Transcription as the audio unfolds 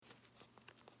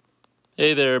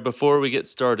Hey there, before we get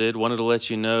started, wanted to let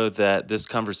you know that this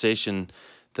conversation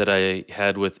that I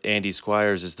had with Andy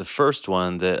Squires is the first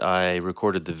one that I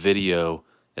recorded the video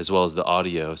as well as the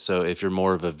audio. So if you're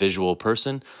more of a visual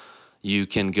person, you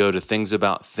can go to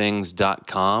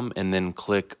thingsaboutthings.com and then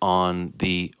click on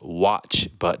the watch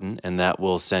button, and that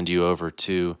will send you over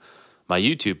to my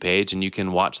YouTube page, and you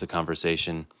can watch the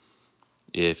conversation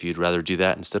if you'd rather do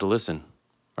that instead of listen.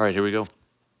 All right, here we go.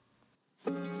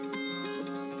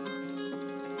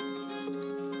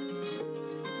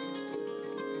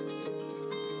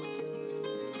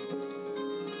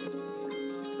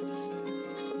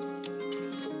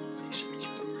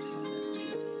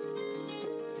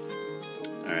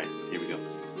 All right, here we go.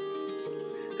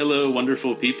 Hello,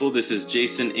 wonderful people. This is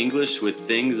Jason English with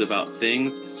Things About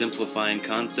Things, simplifying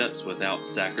concepts without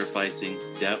sacrificing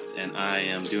depth. And I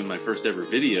am doing my first ever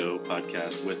video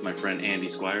podcast with my friend Andy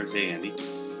Squires. Hey, Andy.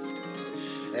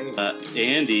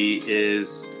 Hey. Andy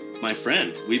is my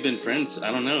friend. We've been friends,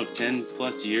 10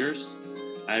 plus years.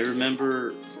 I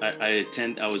remember I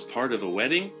was part of a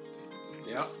wedding.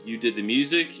 Yeah. You did the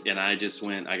music, and I just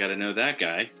went, I got to know that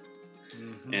guy.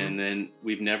 Mm-hmm. And then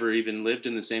we've never even lived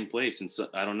in the same place. And so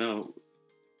I don't know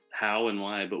how and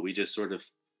why, but we just sort of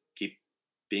keep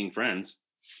being friends.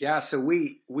 Yeah. So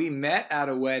we met at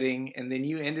a wedding, and then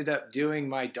you ended up doing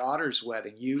my daughter's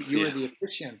wedding. You were the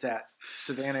officiant at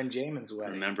Savannah and Jamin's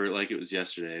wedding. I remember it like it was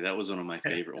yesterday. That was one of my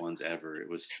favorite ones ever. It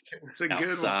was a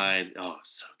outside. Good one. Oh,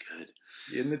 so good.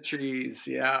 In the trees.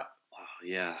 Yeah. Oh,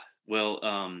 yeah. Well,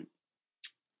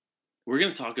 we're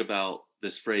going to talk about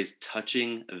this phrase,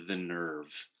 touching the nerve.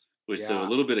 So a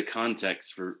little bit of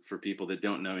context for people that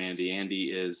don't know Andy. Andy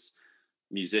is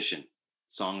musician,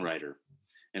 songwriter.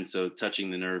 And so touching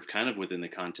the nerve kind of within the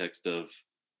context of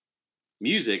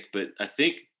music. But I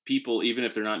think people, even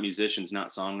if they're not musicians, not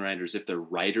songwriters, if they're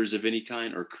writers of any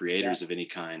kind or creators of any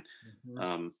kind,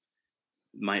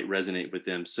 might resonate with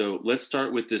them. So let's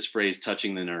start with this phrase,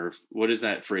 touching the nerve. What does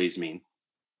that phrase mean?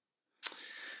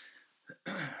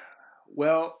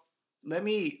 Well, let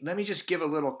me just give a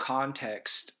little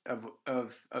context of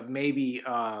maybe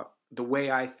the way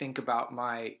I think about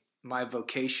my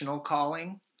vocational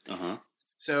calling.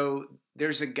 So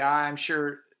there's a guy, I'm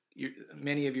sure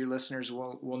many of your listeners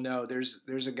will know.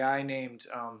 There's a guy named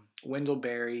Wendell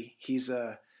Berry. He's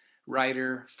a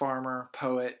writer, farmer,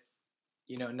 poet,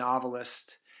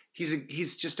 novelist.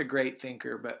 He's just a great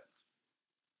thinker. But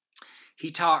he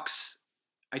talks.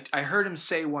 I heard him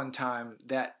say one time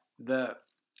that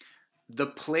the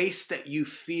place that you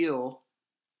feel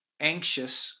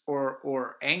anxious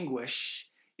or anguish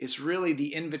is really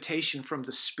the invitation from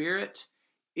the Spirit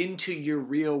into your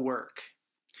real work.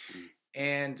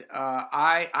 And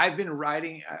I've been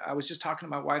writing. I was just talking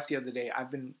to my wife the other day.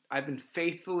 I've been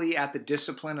faithfully at the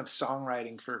discipline of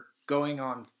songwriting for going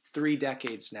on 3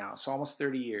 decades now, so almost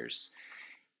 30 years.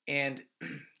 And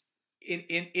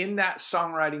in that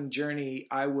songwriting journey,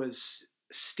 I was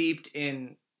steeped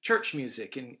in church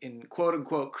music, in quote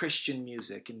unquote Christian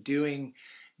music, and doing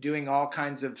all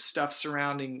kinds of stuff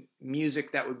surrounding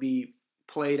music that would be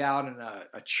played out in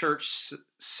a church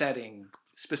setting,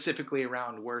 specifically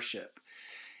around worship.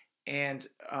 And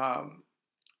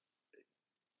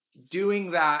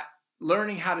doing that,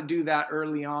 learning how to do that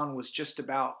early on was just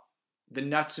about the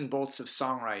nuts and bolts of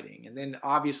songwriting. And then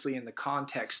obviously in the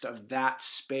context of that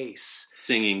space.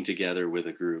 Singing together with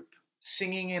a group.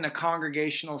 Singing in a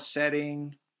congregational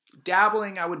setting.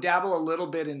 I would dabble a little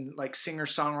bit in like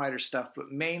singer-songwriter stuff,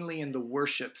 but mainly in the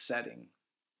worship setting.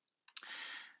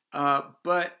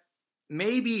 But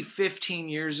maybe 15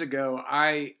 years ago,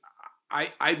 I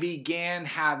began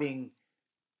having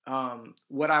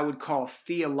what I would call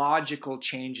theological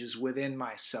changes within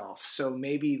myself. So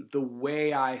maybe the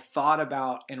way I thought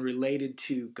about and related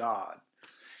to God.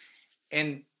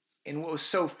 And what was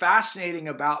so fascinating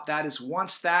about that is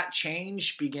once that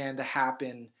change began to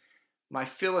happen, my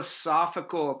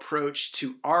philosophical approach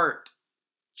to art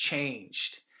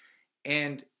changed.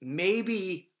 And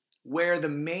maybe where the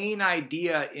main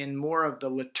idea in more of the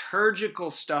liturgical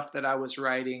stuff that I was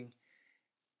writing,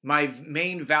 my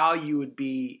main value would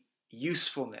be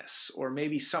usefulness, or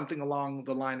maybe something along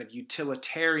the line of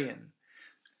utilitarian.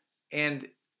 And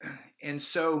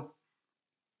so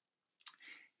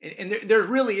there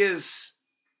really is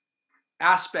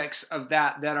aspects of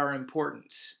that are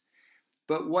important.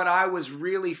 But what I was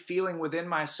really feeling within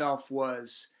myself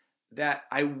was that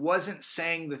I wasn't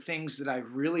saying the things that I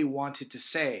really wanted to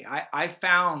say. I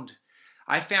found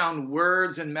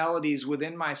words and melodies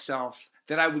within myself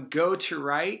that I would go to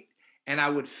write, and I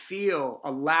would feel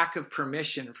a lack of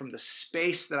permission from the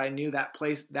space that I knew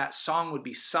that song would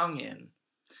be sung in.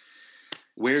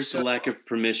 Where's the lack of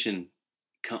permission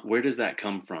come? Where does that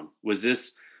come from? Was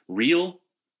this real,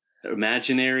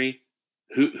 imaginary?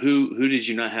 Who did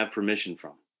you not have permission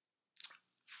from?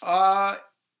 I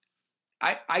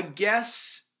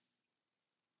guess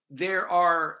there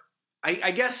are.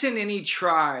 I guess in any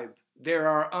tribe there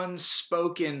are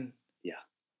unspoken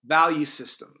value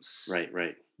systems.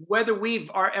 Right. Whether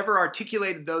we've ever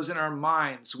articulated those in our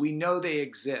minds, we know they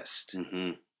exist.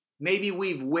 Mm-hmm. Maybe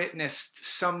we've witnessed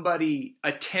somebody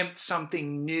attempt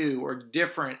something new or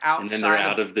different outside. And then they're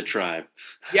out of the tribe.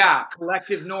 Yeah,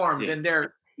 collective norm. Then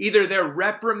they're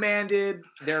reprimanded,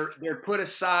 they're put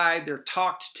aside, they're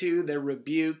talked to, they're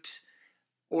rebuked,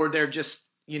 or they're just,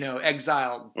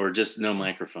 exiled. Or just no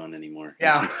microphone anymore.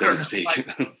 Yeah, so to speak.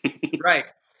 Right.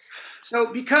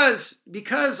 So because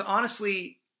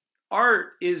honestly,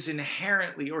 art is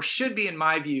inherently, or should be in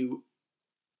my view,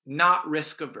 not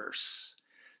risk averse.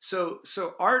 So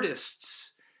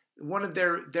artists, one of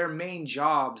their main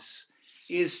jobs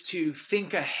is to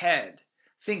think ahead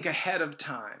of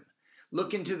time,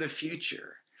 look into the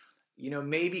future,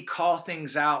 maybe call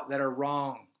things out that are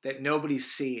wrong, that nobody's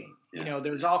seeing. Yeah.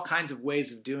 There's all kinds of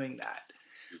ways of doing that.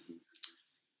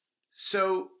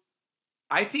 So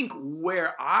I think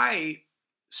where I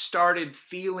started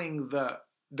feeling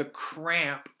the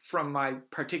cramp from my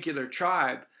particular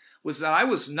tribe was that I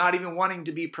was not even wanting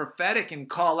to be prophetic and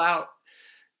call out,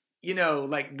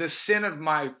 like the sin of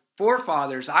my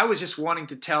forefathers. I was just wanting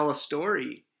to tell a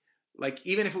story, like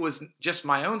even if it was just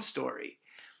my own story.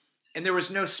 And there was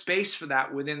no space for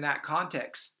that within that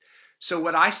context. So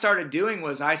what I started doing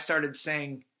was I started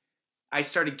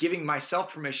giving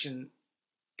myself permission.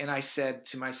 And I said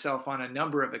to myself on a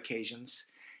number of occasions,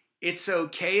 it's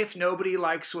okay if nobody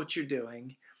likes what you're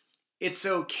doing. It's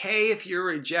okay if you're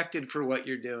rejected for what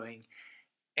you're doing.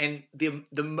 And the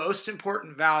most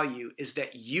important value is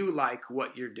that you like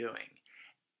what you're doing.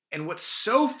 And what's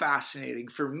so fascinating,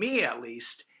 for me at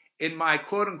least, in my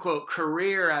quote-unquote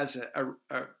career as a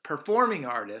performing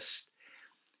artist,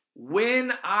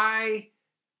 when I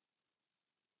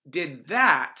did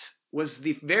that was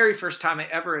the very first time I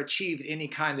ever achieved any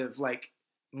kind of like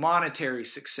monetary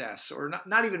success, or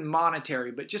not even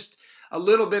monetary, but just a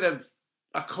little bit of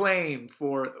acclaim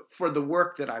for the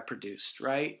work that I produced,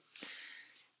 right?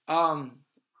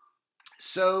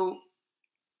 So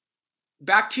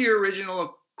back to your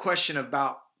original question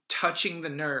about touching the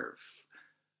nerve.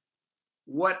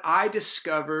 What I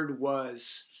discovered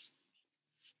was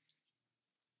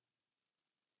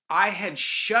I had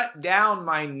shut down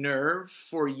my nerve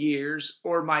for years,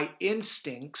 or my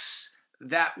instincts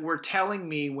that were telling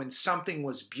me when something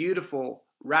was beautiful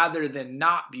rather than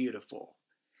not beautiful.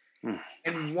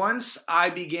 And once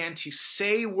I began to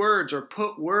say words or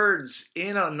put words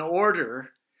in an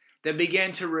order that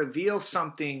began to reveal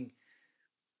something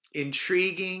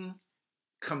intriguing,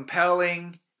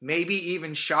 compelling, maybe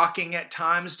even shocking at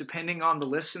times, depending on the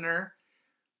listener,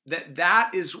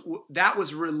 that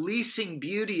was releasing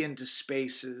beauty into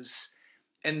spaces.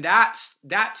 And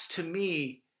that's to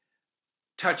me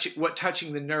what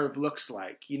touching the nerve looks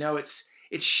like.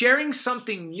 It's sharing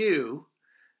something new.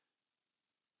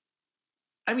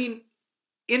 I mean,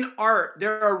 in art,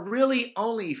 there are really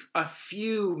only a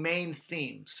few main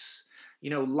themes.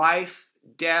 Life,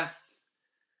 death,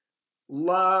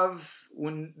 love.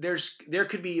 When there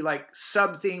could be like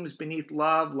sub themes beneath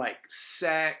love, like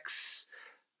sex,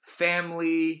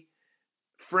 family,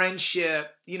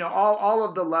 friendship, all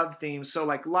of the love themes. So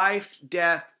like life,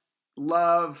 death,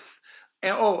 love,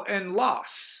 and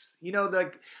loss.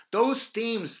 Those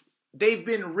themes, they've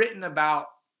been written about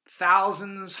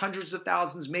thousands, hundreds of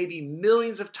thousands, maybe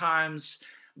millions of times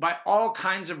by all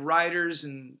kinds of writers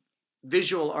and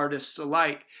visual artists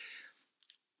alike.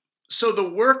 So the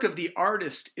work of the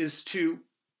artist is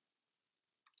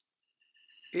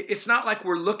it's not like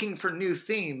we're looking for new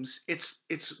themes. It's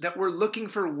that we're looking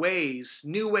for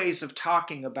new ways of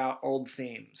talking about old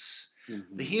themes.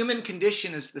 Mm-hmm. The human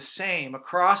condition is the same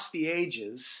across the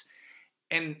ages,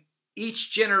 and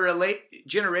each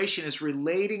generation is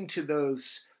relating to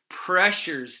those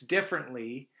pressures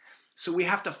differently. So we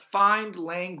have to find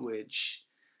language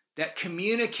that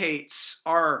communicates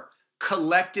our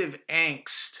collective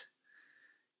angst,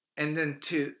 and then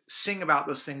to sing about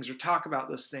those things or talk about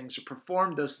those things or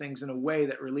perform those things in a way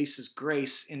that releases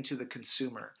grace into the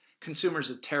consumer. Consumer is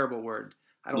a terrible word.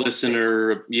 I don't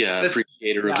Listener,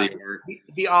 appreciator of the art.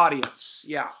 The audience,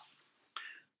 yeah.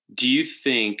 Do you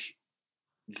think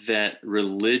that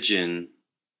religion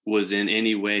was in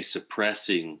any way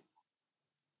suppressing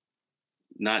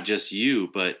not just you,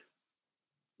 but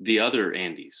the other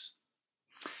Andys?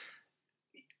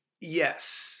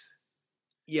 Yes.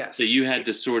 So you had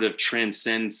to sort of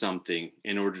transcend something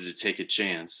in order to take a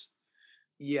chance.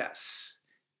 Yes.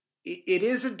 It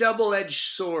is a double-edged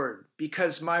sword,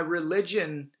 because my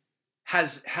religion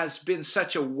has been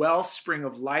such a wellspring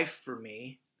of life for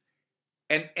me.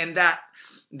 And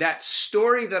that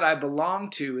story that I belong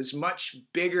to is much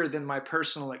bigger than my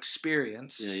personal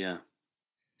experience. Yeah.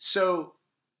 So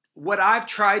what I've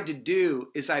tried to do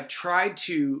is I've tried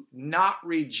to not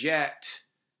reject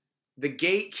the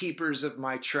gatekeepers of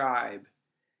my tribe.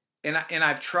 And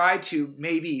I've tried to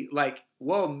maybe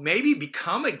maybe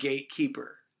become a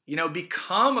gatekeeper,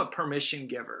 become a permission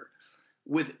giver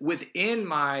within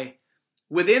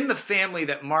the family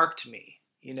that marked me.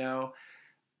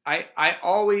 I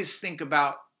always think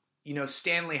about,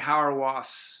 Stanley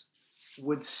Hauerwas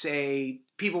would say,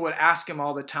 people would ask him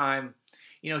all the time,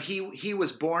 he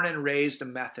was born and raised a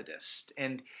Methodist,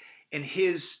 and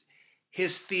his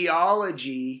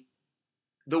theology,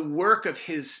 the work of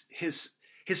his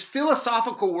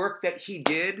philosophical work that he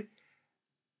did,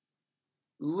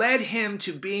 led him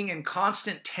to being in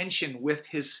constant tension with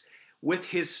his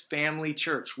family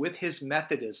church, with his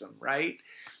Methodism, right?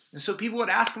 And so people would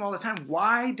ask him all the time,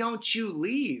 why don't you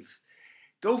leave?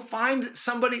 Go find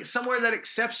somewhere that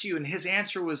accepts you. And his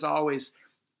answer was always,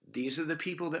 these are the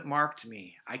people that marked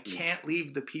me. I can't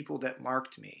leave the people that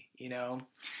marked me,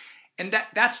 And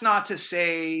that's not to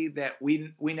say that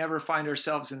we never find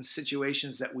ourselves in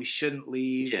situations that we shouldn't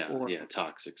leave. Yeah,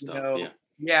 toxic stuff.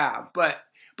 Yeah, but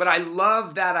I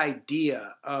love that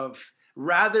idea of,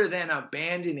 rather than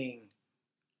abandoning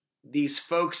these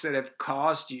folks that have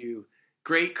caused you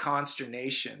great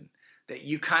consternation, that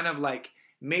you kind of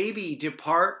maybe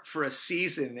depart for a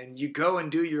season and you go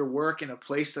and do your work in a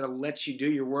place that'll let you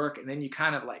do your work, and then you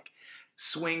kind of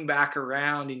swing back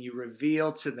around and you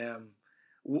reveal to them.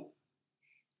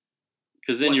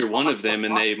 Because then you're one of them,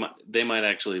 and they might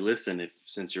actually listen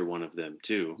since you're one of them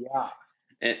too. Yeah.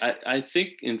 And I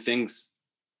think in things,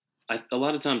 a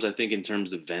lot of times I think in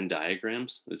terms of Venn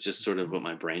diagrams. It's just sort of what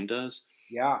my brain does.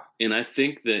 Yeah. And I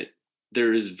think that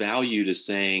there is value to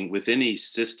saying, within a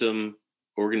system,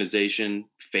 organization,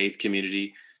 faith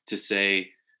community, to say,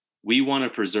 we want to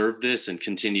preserve this and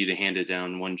continue to hand it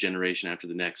down one generation after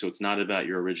the next. So it's not about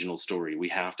your original story. We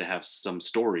have to have some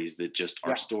stories that just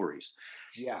are stories.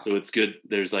 Yeah. So it's good.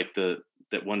 There's that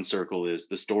one circle is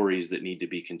the stories that need to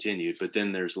be continued. But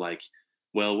then there's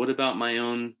well, what about my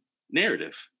own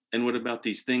narrative? And what about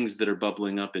these things that are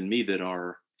bubbling up in me that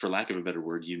are, for lack of a better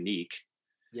word, unique?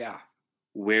 Yeah.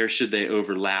 Where should they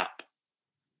overlap?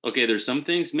 Okay, there's some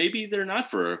things, maybe they're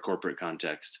not for a corporate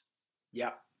context.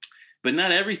 Yeah. But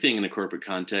not everything in a corporate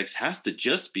context has to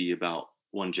just be about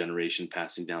one generation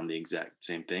passing down the exact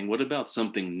same thing. What about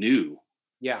something new?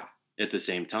 Yeah. At the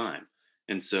same time?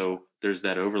 And so there's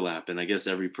that overlap. And I guess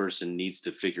every person needs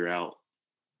to figure out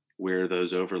where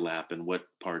those overlap and what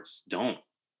parts don't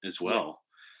as well.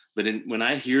 Yeah. But when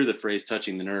I hear the phrase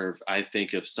touching the nerve, I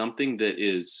think of something that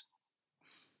is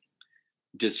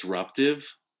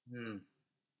disruptive,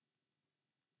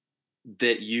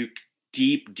 that you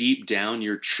deep down,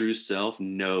 your true self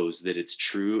knows that it's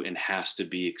true and has to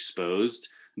be exposed,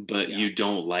 but you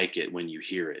don't like it when you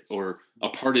hear it, or a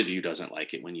part of you doesn't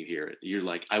like it when you hear it. You're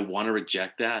like, I want to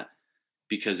reject that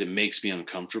because it makes me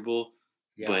uncomfortable,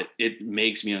 but it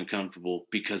makes me uncomfortable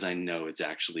because I know it's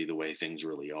actually the way things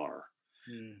really are.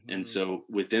 Mm-hmm. And so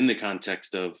within the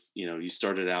context of, you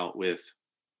started out with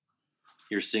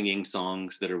you're singing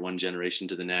songs that are one generation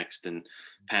to the next and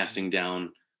passing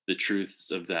down the truths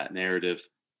of that narrative.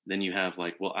 Then you have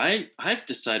I've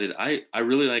decided I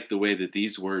really like the way that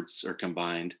these words are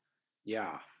combined.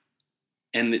 Yeah.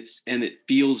 And it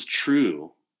feels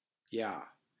true. Yeah.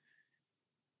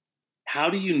 How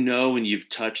do you know when you've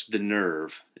touched the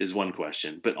nerve is one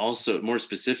question, but also more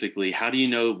specifically, how do you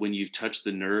know when you've touched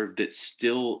the nerve that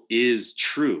still is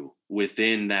true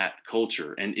within that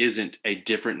culture and isn't a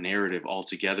different narrative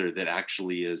altogether that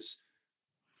actually is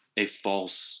a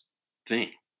false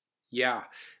thing? Yeah,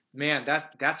 man,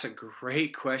 that's a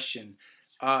great question.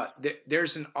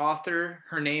 There's an author,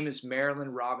 her name is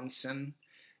Marilynne Robinson.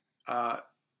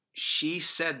 She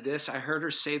said this, I heard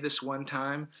her say this one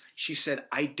time. She said,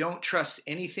 I don't trust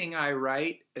anything I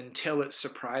write until it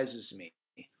surprises me.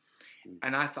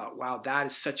 And I thought, wow, that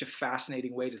is such a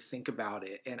fascinating way to think about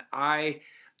it. And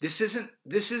this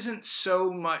isn't so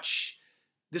much,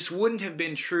 this wouldn't have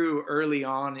been true early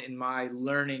on in my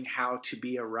learning how to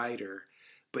be a writer,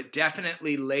 but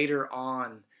definitely later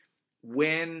on,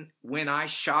 when I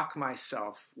shock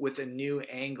myself with a new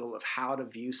angle of how to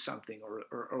view something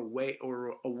or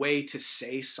a way to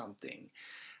say something,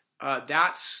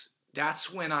 that's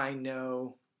when I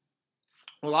know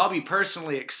well, I'll be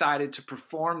personally excited to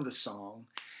perform the song,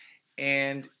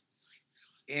 and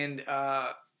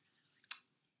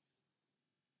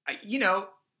you know,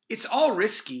 it's all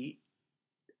risky,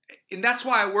 and that's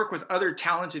why I work with other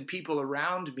talented people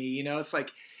around me. You know, it's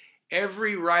like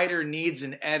every writer needs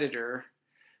an editor,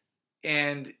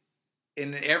 and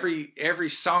every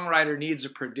songwriter needs a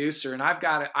producer. And I've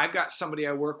got somebody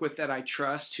I work with that I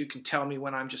trust who can tell me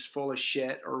when I'm just full of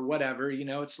shit or whatever. You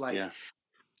know, it's like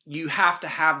you have to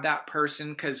have that person,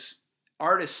 because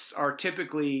artists are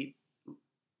typically,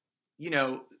 you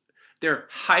know, they're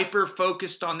hyper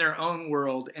focused on their own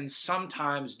world and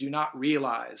sometimes do not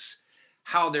realize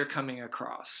how they're coming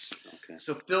across. Okay.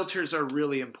 So filters are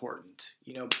really important.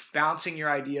 You know, bouncing your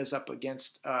ideas up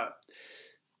against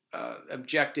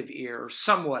objective ear or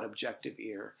somewhat objective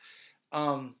ear.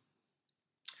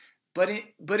 But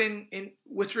in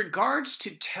with regards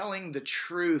to telling the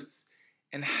truth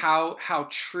and how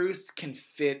truth can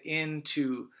fit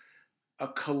into a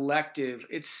collective,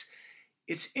 it's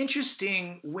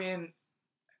interesting when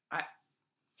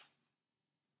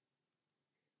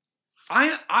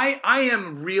I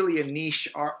am really a niche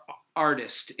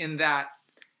artist in that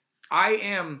I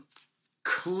am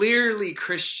clearly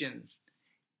Christian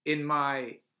in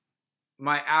my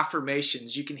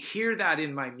affirmations. You can hear that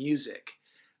in my music,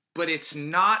 but it's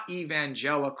not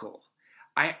evangelical.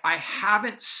 I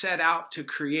haven't set out to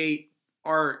create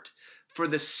art for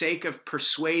the sake of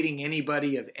persuading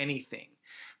anybody of anything.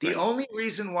 The only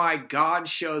reason why God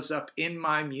shows up in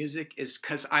my music is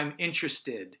because I'm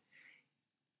interested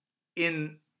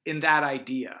in that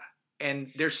idea.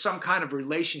 And there's some kind of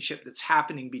relationship that's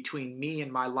happening between me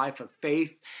and my life of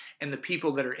faith and the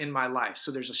people that are in my life.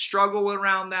 So there's a struggle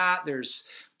around that. There's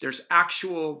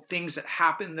actual things that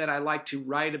happen that I like to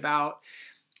write about.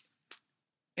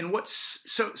 And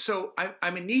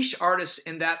I'm a niche artist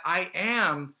in that I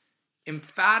am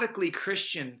emphatically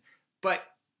Christian, but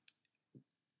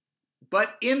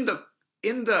in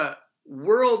the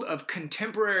world of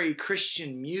contemporary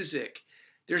Christian music,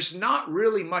 there's not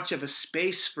really much of a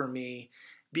space for me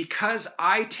because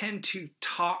I tend to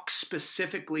talk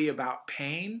specifically about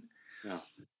pain. Yeah.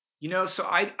 You know, so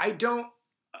I don't,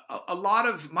 a lot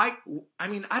of my, I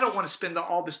mean, I don't want to spend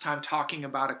all this time talking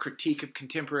about a critique of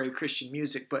contemporary Christian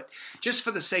music, but just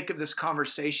for the sake of this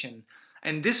conversation,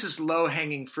 and this is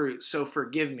low-hanging fruit, so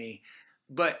forgive me,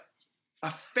 but a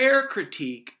fair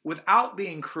critique without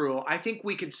being cruel, I think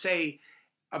we could say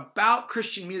about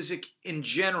Christian music in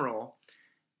general,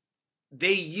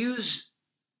 they use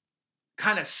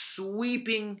kind of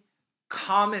sweeping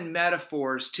common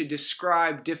metaphors to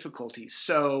describe difficulties.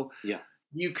 So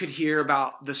you could hear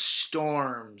about the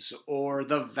storms or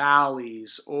the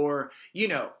valleys or, you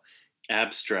know.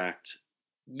 Abstract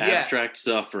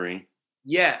suffering.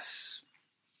 Yes.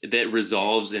 That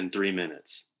resolves in 3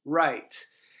 minutes. Right.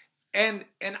 And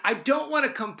I don't want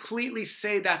to completely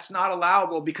say that's not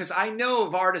allowable because I know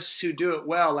of artists who do it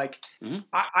well. Like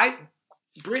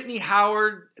Brittany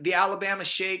Howard, the Alabama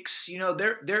Shakes, you know,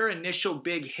 their initial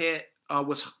big hit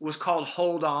was called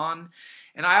Hold On.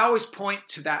 And I always point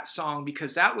to that song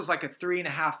because that was like a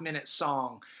 3.5 minute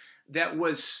song that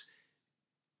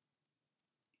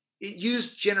it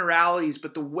used generalities,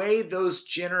 but the way those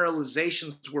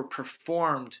generalizations were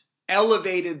performed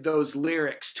elevated those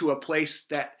lyrics to a place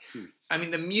that, I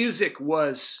mean, the music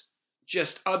was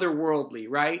just otherworldly,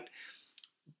 right?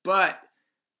 But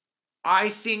I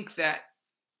think that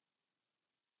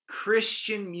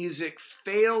Christian music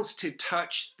fails to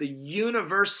touch the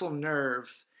universal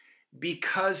nerve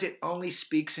because it only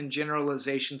speaks in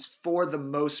generalizations for the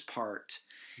most part.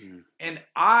 And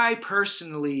I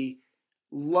personally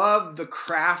love the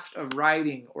craft of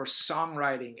writing or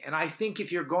songwriting. And I think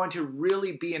if you're going to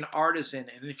really be an artisan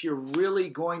and if you're really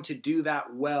going to do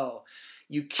that well,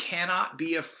 you cannot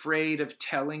be afraid of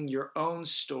telling your own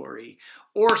story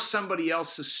or somebody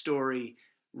else's story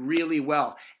really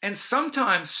well. And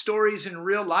sometimes stories in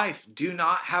real life do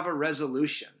not have a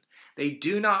resolution. They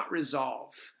do not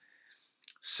resolve.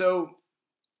 So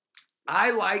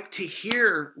I like to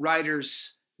hear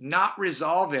writers not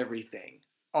resolve everything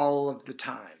all of the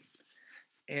time.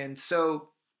 And so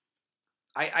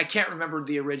I can't remember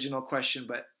the original question,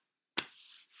 but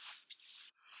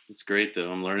it's great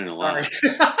though. I'm learning a lot.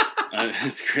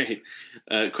 It's great.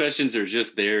 Questions are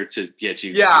just there to get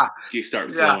you to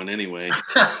start flowing anyway.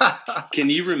 Can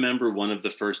you remember one of the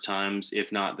first times,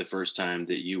 if not the first time,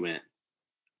 that you went,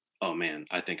 oh man,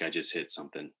 I think I just hit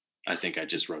something. I think I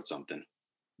just wrote something.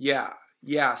 Yeah.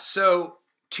 So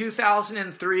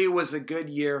 2003 was a good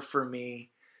year for me.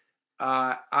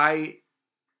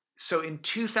 So in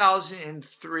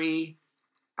 2003,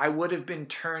 I would have been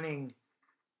turning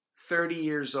 30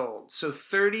 years old. So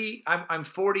 30, I'm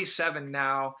 47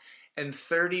 now, and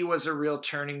 30 was a real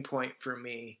turning point for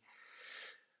me.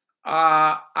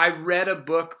 I read a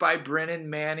book by Brennan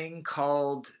Manning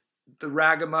called The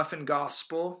Ragamuffin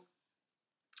Gospel,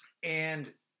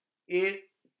 and it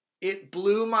it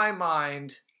blew my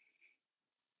mind,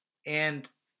 and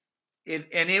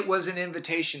it was an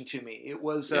invitation to me. It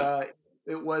was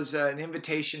an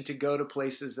invitation to go to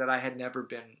places that I had never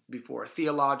been before,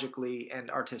 theologically and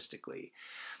artistically.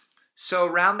 So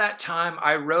around that time,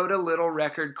 I wrote a little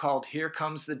record called Here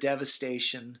Comes the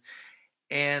Devastation.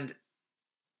 And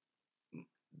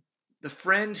the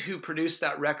friend who produced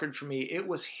that record for me, it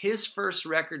was his first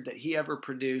record that he ever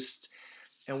produced.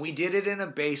 And we did it in a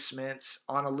basement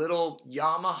on a little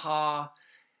Yamaha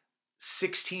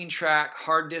 16-track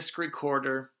hard disk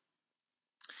recorder.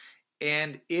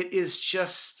 And it is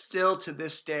just still to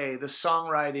this day, the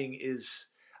songwriting is,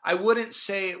 I wouldn't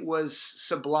say it was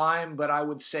sublime, but I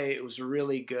would say it was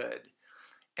really good.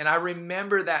 And I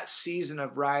remember that season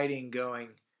of writing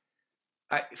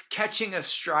catching a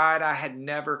stride I had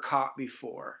never caught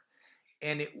before.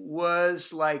 And it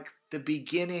was like the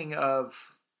beginning of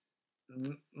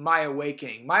my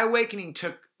awakening. My awakening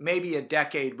took maybe a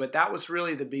decade, but that was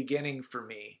really the beginning for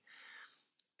me.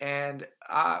 And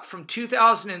from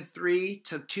 2003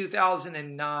 to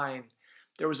 2009,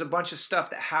 there was a bunch of stuff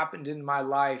that happened in my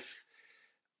life.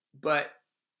 But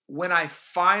when I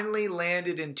finally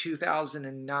landed in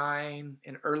 2009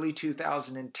 and early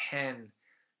 2010,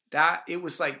 that it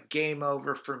was like game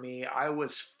over for me. I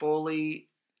was fully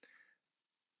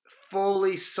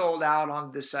sold out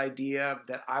on this idea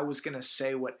that I was going to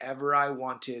say whatever I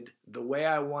wanted, the way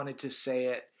I wanted to say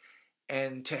it,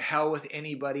 and to hell with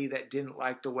anybody that didn't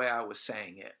like the way I was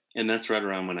saying it. And that's right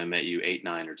around when I met you, 8,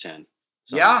 9, or 10.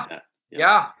 Yeah. Like that.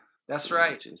 Yeah, that's so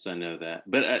right. So I know that.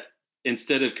 But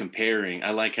instead of comparing,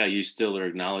 I like how you still are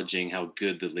acknowledging how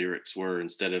good the lyrics were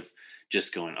instead of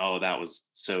just going, oh, that was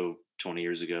so 20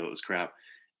 years ago, it was crap.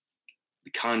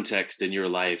 The context in your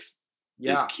life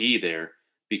is key there,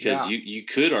 because you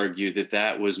could argue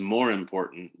that was more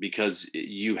important because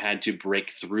you had to break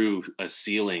through a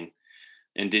ceiling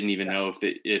and didn't even know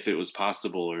if it was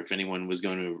possible or if anyone was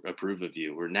going to approve of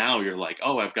you. Or now you're like,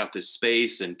 oh, I've got this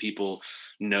space and people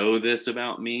know this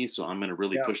about me, so I'm going to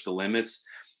really push the limits.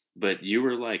 But you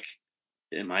were like,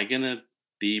 am I going to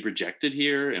be rejected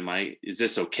here? Is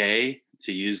this okay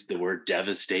to use the word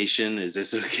devastation? Is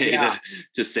this okay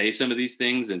to say some of these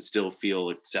things and still feel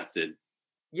accepted?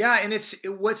 Yeah. And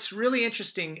what's really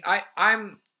interesting.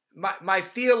 My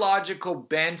theological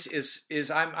bent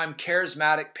is I'm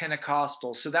charismatic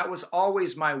Pentecostal. So that was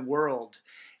always my world.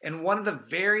 And one of the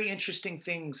very interesting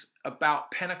things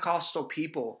about Pentecostal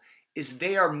people is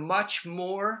they are much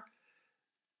more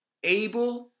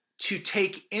able to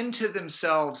take into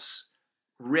themselves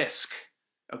risk.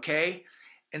 Okay.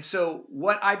 And so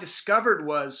what I discovered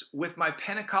was with my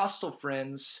Pentecostal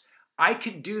friends, I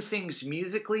could do things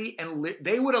musically and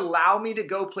they would allow me to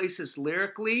go places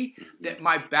lyrically that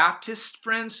my Baptist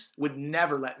friends would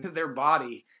never let me, their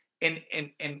body and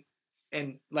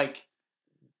like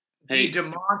be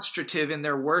demonstrative in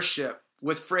their worship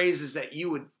with phrases that you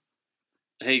would.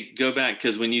 Hey, go back,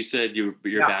 because when you said your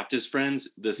Baptist friends,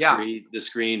 the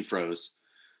screen froze.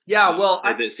 Yeah, so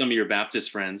well, some of your Baptist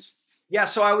friends. Yeah,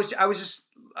 so I was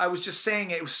just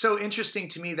saying it was so interesting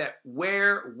to me that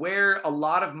where a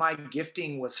lot of my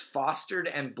gifting was fostered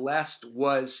and blessed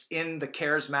was in the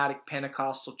charismatic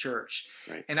Pentecostal church.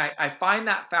 Right. And I find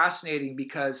that fascinating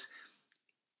because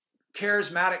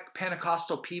charismatic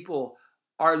Pentecostal people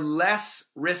are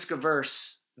less risk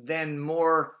averse than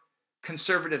more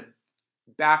conservative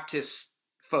Baptist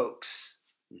folks.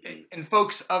 And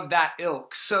folks of that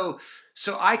ilk. So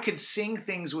I could sing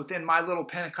things within my little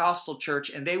Pentecostal church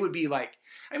and they would be like,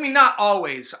 I mean, not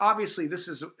always. Obviously, this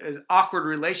is an awkward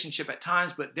relationship at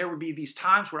times, but there would be these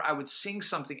times where I would sing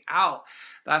something out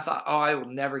that I thought, oh, I will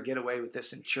never get away with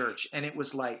this in church. And it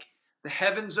was like the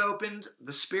heavens opened,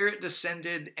 the Spirit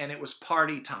descended, and it was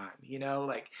party time.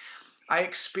 Like I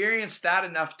experienced that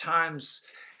enough times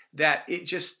that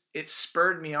it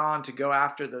spurred me on to go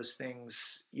after those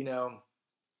things,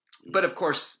 But of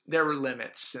course, there were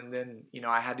limits, and then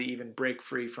I had to even break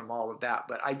free from all of that.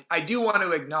 But I do want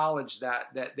to acknowledge that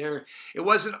it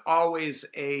wasn't always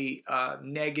a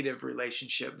negative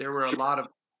relationship. There were a lot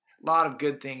of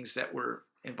good things that were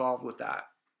involved with that.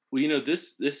 Well,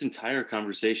 this entire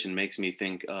conversation makes me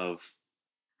think of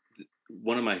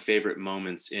one of my favorite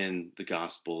moments in the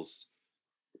Gospels.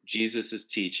 Jesus is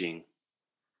teaching,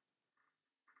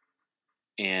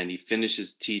 and he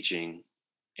finishes teaching,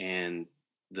 and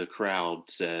the crowd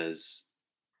says,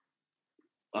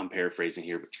 I'm paraphrasing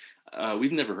here, but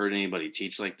we've never heard anybody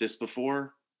teach like this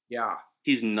before. Yeah.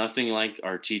 He's nothing like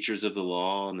our teachers of the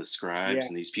law and the Yeah. scribes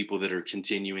and these people that are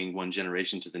continuing one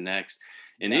generation to the next.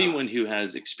 And Yeah. anyone who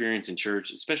has experience in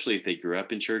church, especially if they grew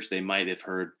up in church, they might have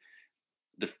heard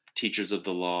the teachers of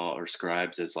the law or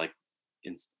scribes as like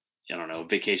in, I don't know,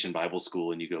 vacation Bible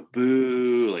school, and you go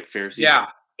boo, like Pharisees. Yeah.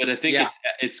 But I think Yeah.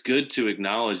 it's good to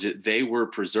acknowledge that they were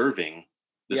preserving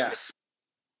the scripture, Yes.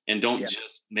 and don't Yeah.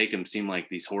 just make them seem like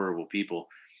these horrible people.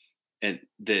 And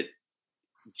that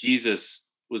Jesus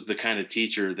was the kind of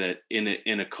teacher that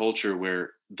in a culture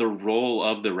where the role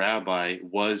of the rabbi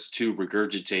was to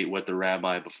regurgitate what the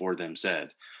rabbi before them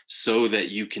said, so that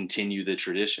you continue the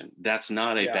tradition. That's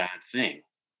not a Yeah. bad thing.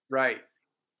 Right.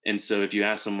 And so if you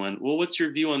ask someone, well, what's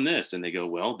your view on this? And they go,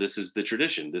 well, this is the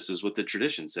tradition. This is what the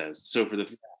tradition says. So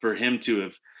for him to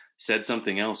have said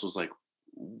something else was like,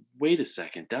 wait a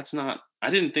second, that's not,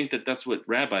 I didn't think that that's what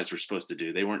rabbis were supposed to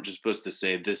do. They weren't just supposed to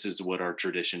say, this is what our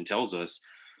tradition tells us.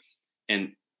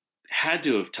 And had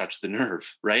to have touched the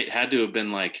nerve, right? Had to have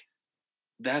been like,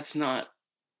 that's not,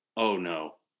 oh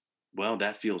no. Well,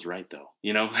 that feels right though,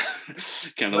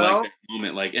 kind of like Well, that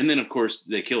moment. Like, and then of course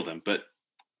they killed him, but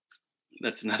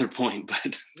that's another point.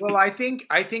 But well, I think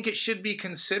it should be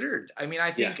considered. I mean, I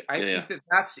yeah, think yeah.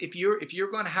 that's if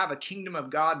you're going to have a kingdom of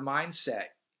God mindset,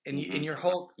 and and your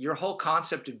whole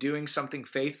concept of doing something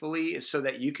faithfully is so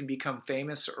that you can become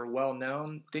famous or well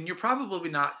known, then you're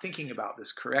probably not thinking about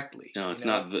this correctly. No, it's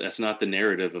not. That's not the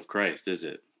narrative of Christ, is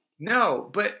it? No,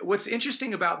 but what's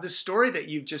interesting about this story that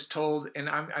you've just told, and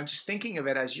I'm just thinking of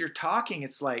it as you're talking,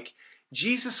 it's like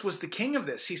Jesus was the king of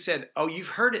this. He said, "Oh, you've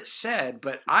heard it said,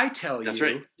 but I tell you." That's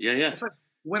right. Yeah, yeah. It's like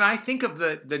when I think of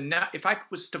if I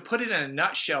was to put it in a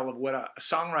nutshell of what a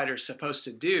songwriter is supposed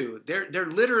to do, they're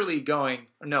literally going,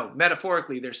 no,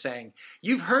 metaphorically, they're saying,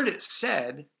 "You've heard it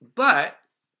said, but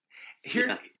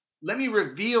here, let me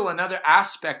reveal another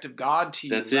aspect of God to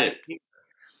you." That's right? it.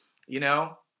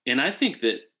 And I think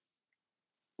that,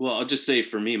 well, I'll just say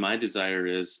for me, my desire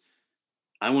is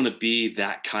I want to be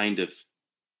that kind of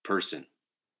person.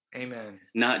 Amen.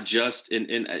 Not just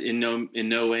in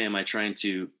no way am I trying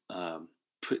to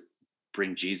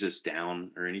bring Jesus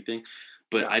down or anything,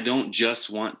 but I don't just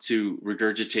want to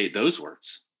regurgitate those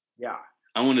words. Yeah.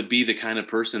 I want to be the kind of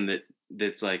person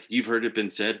that's like, you've heard it been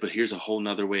said, but here's a whole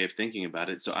nother way of thinking about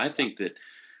it. So I think that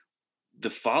the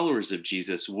followers of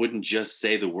Jesus wouldn't just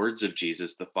say the words of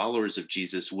Jesus. The followers of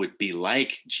Jesus would be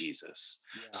like Jesus,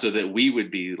 so that we would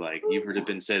be like, you've heard it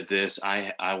been said this,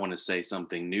 I want to say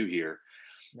something new here.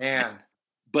 Man.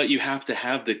 But you have to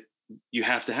have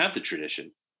the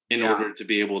tradition in order to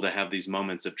be able to have these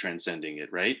moments of transcending it,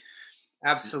 right?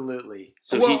 Absolutely.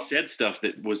 So he said stuff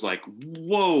that was like,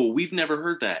 whoa, we've never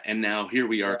heard that. And now here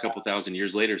we are a couple thousand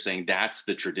years later saying that's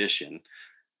the tradition.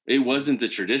 It wasn't the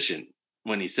tradition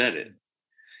when he said it.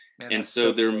 Man, and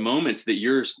so there are moments that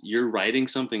you're writing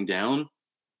something down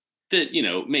that,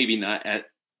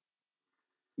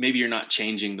 maybe you're not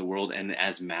changing the world in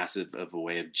as massive of a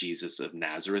way of Jesus of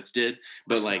Nazareth did,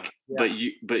 but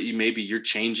but maybe you're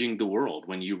changing the world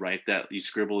when you write that, you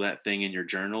scribble that thing in your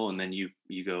journal, and then you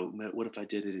go, what if I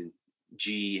did it in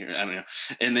G, or I don't know,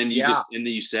 and then and then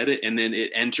you said it, and then it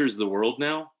enters the world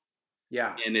now.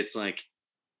 Yeah. And it's like,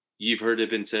 you've heard it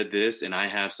been said this, and I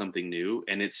have something new,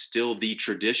 and it's still the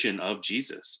tradition of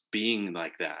Jesus being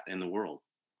like that in the world.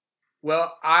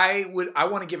 Well, I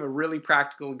want to give a really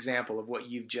practical example of what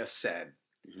you've just said.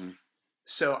 Mm-hmm.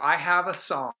 So I have a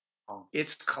song.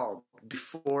 It's called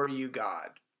Before You, God.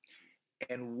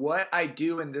 And what I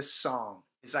do in this song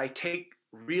is I take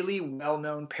really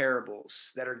well-known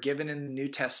parables that are given in the New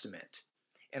Testament,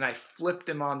 and I flip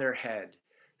them on their head.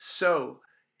 So,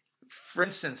 for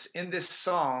instance, in this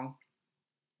song,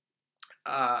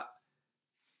 I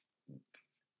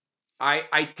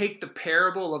take the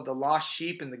parable of the lost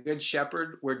sheep and the good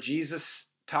shepherd, where Jesus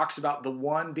talks about the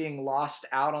one being lost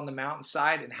out on the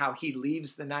mountainside and how he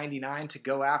leaves the 99 to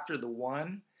go after the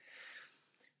one.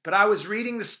 But I was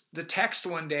reading the text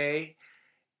one day,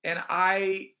 and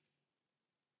I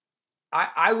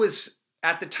was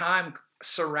at the time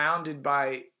surrounded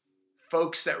by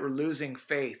folks that were losing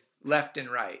faith left and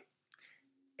right.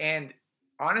 And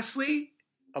honestly,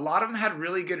 a lot of them had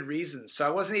really good reasons. So I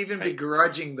wasn't even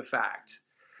begrudging the fact.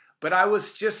 But I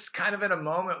was just kind of in a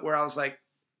moment where I was like,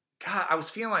 God, I was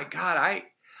feeling like, God,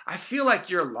 I feel like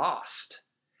you're lost.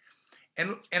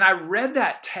 And I read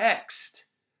that text,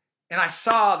 and I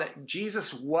saw that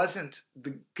Jesus wasn't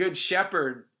the good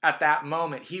shepherd at that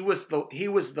moment. He was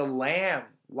the lamb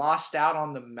lost out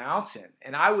on the mountain.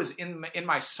 And I was in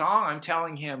my song, I'm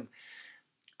telling him,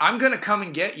 I'm going to come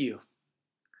and get you.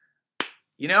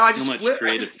 I just so much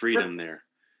creative freedom there.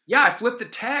 Yeah, I flipped the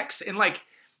text, and like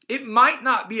it might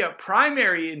not be a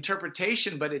primary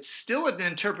interpretation, but it's still an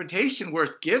interpretation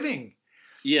worth giving.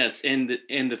 Yes, and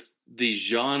the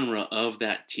genre of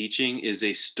that teaching is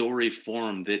a story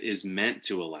form that is meant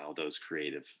to allow those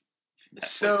that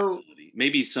So, flexibility.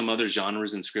 Maybe some other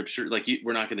genres in scripture, like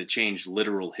we're not going to change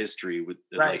literal history with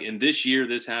like right. in this year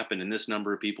this happened and this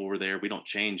number of people were there. We don't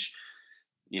change,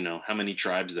 how many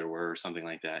tribes there were or something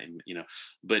like that.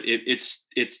 But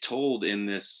it's told in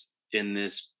this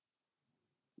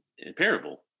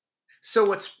parable. So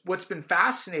what's been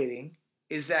fascinating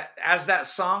is that as that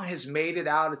song has made it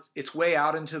out its way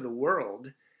out into the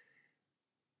world,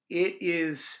 it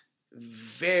is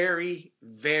very,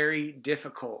 very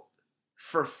difficult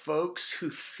for folks who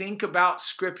think about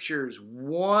scriptures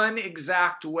one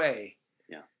exact way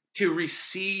Yeah. to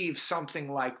receive something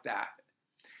like that.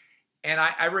 And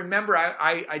I remember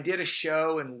I did a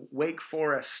show in Wake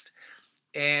Forest,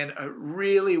 and a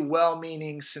really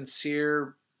well-meaning,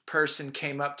 sincere person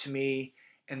came up to me,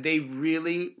 and they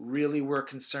really, really were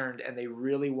concerned, and they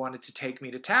really wanted to take me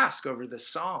to task over this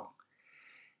song.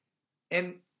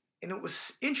 And it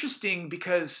was interesting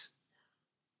because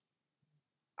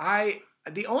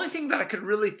the only thing that I could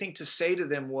really think to say to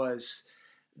them was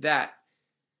that,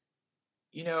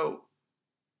 you know,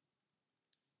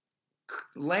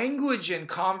 language and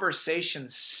conversation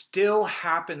still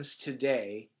happens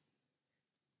today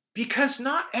because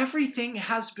not everything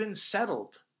has been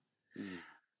settled. Mm.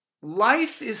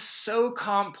 Life is so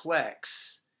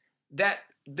complex that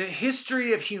the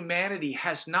history of humanity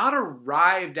has not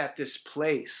arrived at this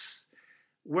place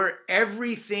where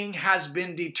everything has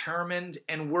been determined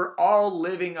and we're all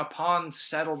living upon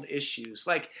settled issues.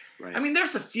 Like, right. I mean,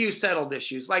 there's a few settled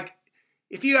issues. Like,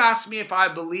 if you ask me if I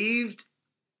believed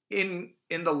in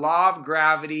the law of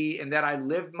gravity and that I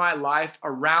lived my life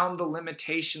around the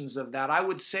limitations of that, I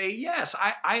would say, yes,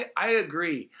 I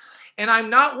agree. And I'm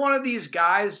not one of these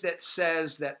guys that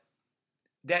says that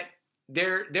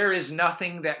there is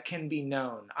nothing that can be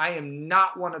known. I am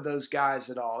not one of those guys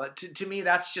at all. To me,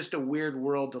 that's just a weird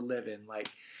world to live in. Like,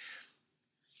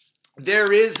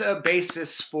 there is a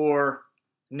basis for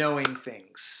knowing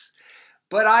things.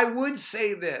 But I would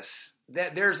say this,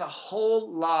 that there's a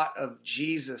whole lot of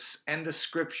Jesus and the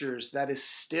scriptures that is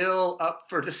still up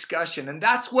for discussion. And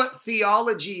that's what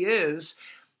theology is.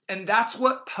 And that's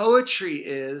what poetry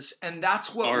is. And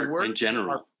that's what art words in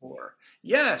general are for.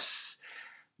 Yes.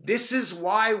 This is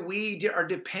why we are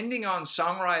depending on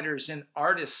songwriters and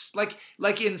artists.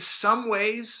 Like in some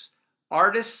ways,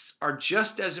 artists are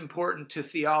just as important to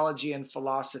theology and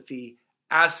philosophy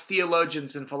as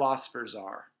theologians and philosophers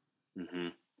are. Mm-hmm.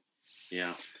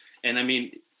 Yeah. And I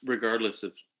mean, regardless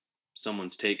of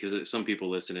someone's take, because some people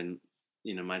listen and,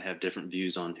 might have different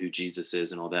views on who Jesus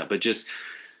is and all that, but just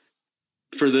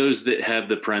for those that have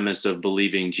the premise of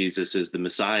believing Jesus is the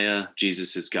Messiah,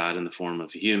 Jesus is God in the form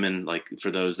of a human, like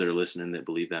for those that are listening that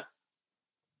believe that,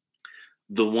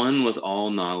 the one with all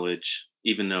knowledge,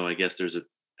 even though I guess there's a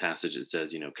passage that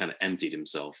says, kind of emptied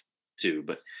himself too,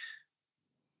 but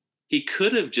he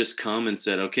could have just come and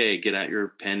said, okay, get out your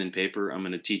pen and paper. I'm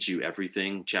going to teach you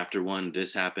everything. Chapter 1,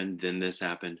 this happened, then this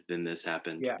happened, then this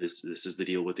happened. Yeah. This is the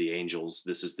deal with the angels.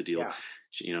 This is the deal,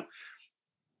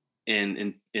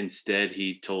 and instead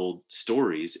he told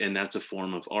stories, and that's a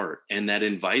form of art. And that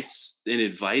invites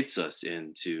us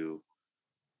into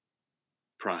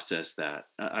process that.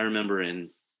 I remember in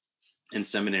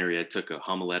seminary, I took a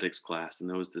homiletics class, and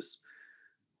there was this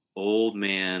old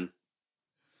man,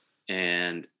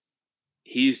 and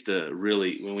he used to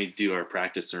really, when we do our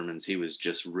practice sermons, he was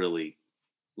just really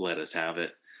let us have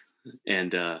it.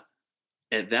 And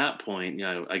at that point,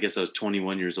 I guess I was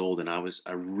 21 years old, and I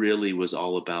really was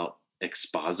all about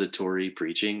expository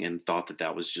preaching and thought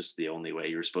that was just the only way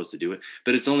you were supposed to do it.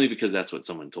 But it's only because that's what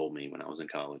someone told me when I was in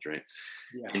college, right?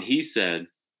 Yeah. And he said,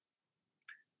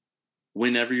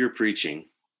 whenever you're preaching,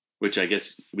 which I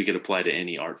guess we could apply to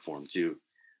any art form too,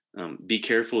 be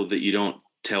careful that you don't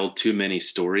tell too many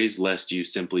stories lest you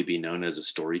simply be known as a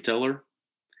storyteller.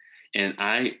 And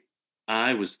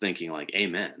I was thinking like,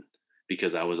 amen,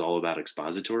 because I was all about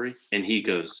expository. And he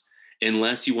goes,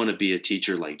 unless you want to be a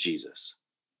teacher like Jesus.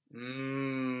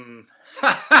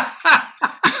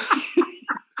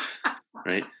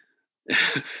 Right.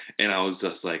 And I was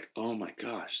just like, oh my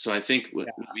gosh. So I think what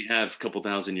we have a couple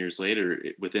thousand years later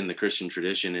within the Christian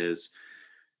tradition is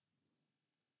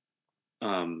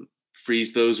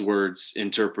freeze those words,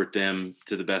 interpret them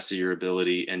to the best of your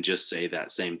ability, and just say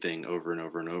that same thing over and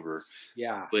over and over.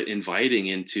 Yeah. But inviting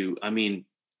into, I mean,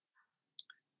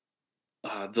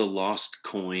 the lost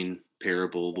coin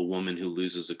parable, the woman who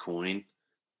loses a coin,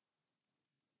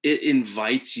 it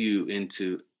invites you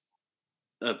into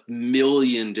a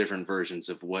million different versions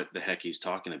of what the heck he's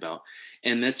talking about.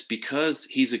 And that's because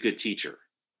he's a good teacher.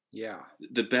 Yeah.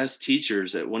 The best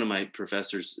teachers, one of my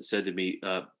professors said to me,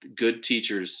 good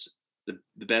teachers,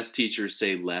 the best teachers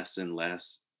say less and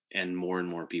less, and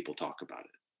more people talk about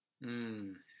it.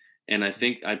 Mm. And I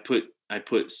think I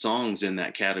put songs in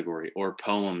that category, or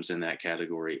poems in that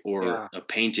category, or a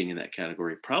painting in that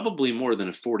category, probably more than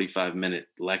a 45-minute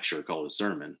lecture called a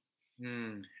sermon.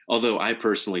 Mm. Although I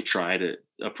personally try to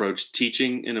approach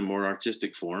teaching in a more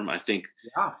artistic form. I think,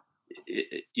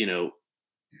 you know,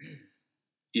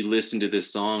 you listen to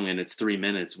this song and it's 3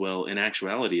 minutes. Well, in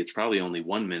actuality, it's probably only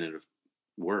 1 minute of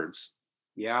words.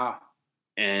 Yeah.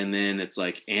 And then it's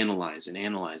like analyze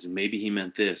and maybe he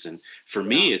meant this. And for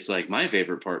me, it's like my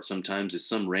favorite part sometimes is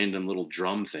some random little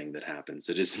drum thing that happens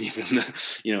that isn't even,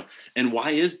 and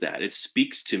why is that? It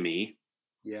speaks to me.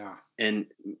 Yeah. And,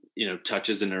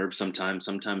 touches a nerve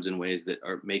sometimes in ways that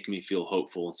make me feel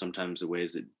hopeful, and sometimes in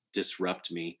ways that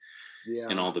disrupt me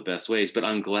in all the best ways. But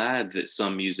I'm glad that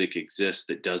some music exists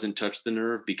that doesn't touch the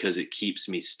nerve, because it keeps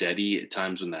me steady at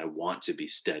times when I want to be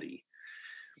steady.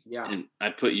 Yeah. And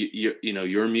I put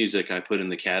your music, I put in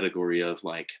the category of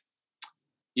like,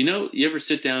 you ever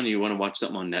sit down and you want to watch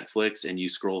something on Netflix and you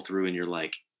scroll through and you're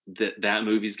like, that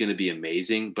movie's going to be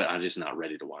amazing, but I'm just not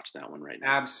ready to watch that one right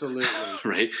now. Absolutely.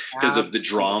 Right? Because of the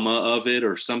drama of it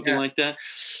or something like that.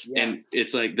 Yes. And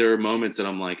it's like, there are moments that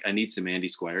I'm like, I need some Andy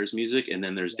Squires music. And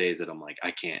then there's days that I'm like,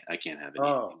 I can't have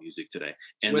any music today.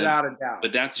 And without a doubt.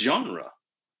 But that's genre.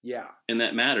 Yeah. And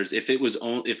that matters. If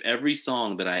every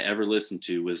song that I ever listened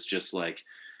to was just like,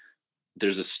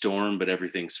 there's a storm, but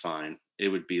everything's fine, it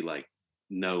would be like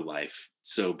no life.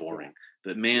 So boring. Yeah.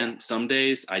 But man, some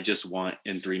days I just want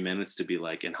in 3 minutes to be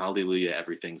like, and hallelujah,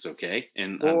 everything's okay.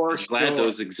 And I'm glad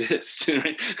those exist.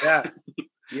 Right? Yeah.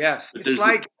 Yes. It's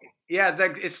like,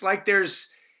 it's like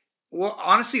well,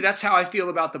 honestly, that's how I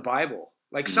feel about the Bible.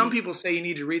 Like some people say you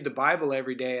need to read the Bible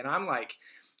every day. And I'm like,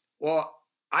 well,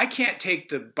 I can't take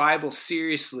the Bible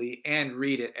seriously and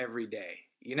read it every day,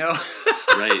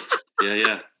 Right.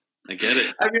 Yeah. I get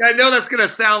it. I mean, I know that's going to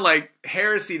sound like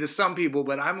heresy to some people,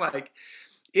 but I'm like,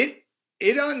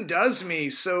 it undoes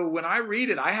me. So when I read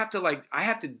it, I have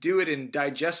to do it in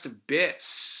digestive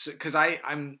bits, because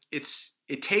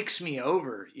it takes me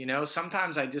over,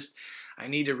 Sometimes I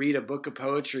need to read a book of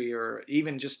poetry, or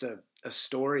even just a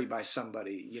story by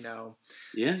somebody,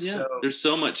 Yeah. So, there's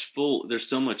so much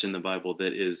in the Bible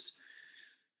that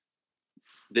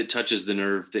touches the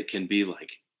nerve, that can be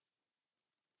like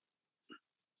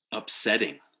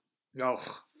upsetting. Oh,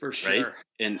 for sure. Right?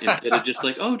 And instead of just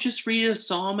like, just read a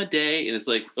psalm a day. And it's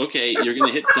like, okay, you're going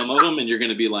to hit some of them and you're going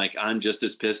to be like, I'm just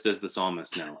as pissed as the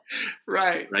psalmist now.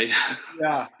 Right. Right.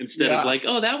 Yeah. Instead of like,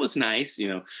 that was nice.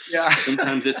 Yeah.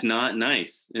 Sometimes it's not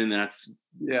nice. And that's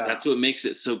what makes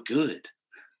it so good.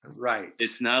 Right.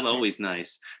 It's not always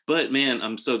nice, but man,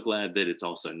 I'm so glad that it's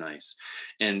also nice.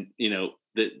 And,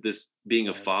 that this being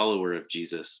a follower of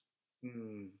Jesus,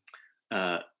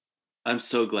 I'm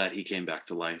so glad he came back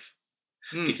to life.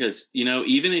 Because,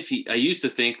 even if I used to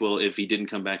think, well, if he didn't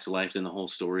come back to life, then the whole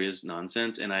story is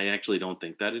nonsense. And I actually don't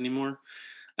think that anymore.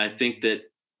 I think that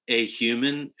a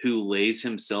human who lays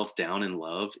himself down in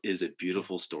love is a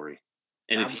beautiful story.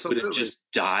 And if he would have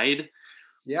just died,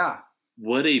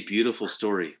 what a beautiful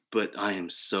story. But I am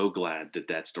so glad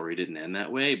that story didn't end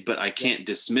that way. But I can't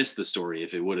dismiss the story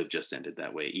if it would have just ended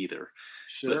that way either.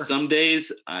 Sure. But some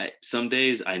days I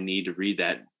need to read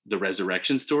the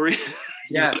resurrection story.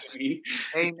 Yes. I mean?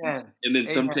 Amen. And then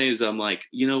sometimes I'm like,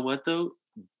 you know what though?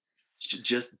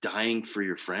 Just dying for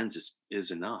your friends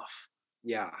is enough.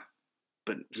 Yeah.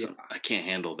 But I can't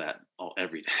handle that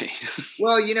every day.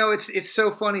 Well, it's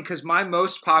so funny, because my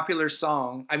most popular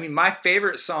song, I mean, my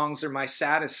favorite songs are my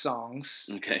saddest songs.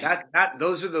 Okay.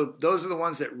 Those are the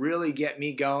ones that really get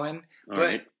me going.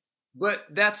 But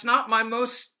that's not my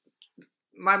most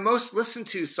listened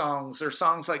to songs, or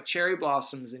songs like Cherry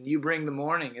Blossoms and You Bring the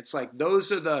Morning. It's like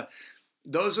those are the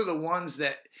ones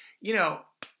that,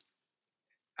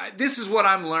 this is what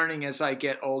I'm learning as I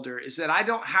get older, is that I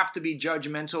don't have to be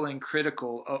judgmental and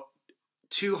critical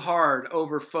too hard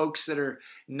over folks that are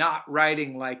not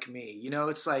writing like me.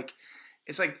 It's like,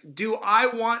 do I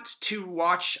want to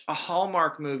watch a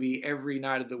Hallmark movie every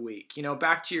night of the week?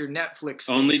 Back to your Netflix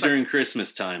thing. Only during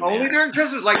Christmas time. Only during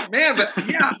Christmas. Like, man, but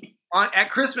yeah.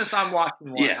 At Christmas, I'm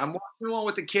watching one. Yeah. I'm watching one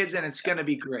with the kids, and it's going to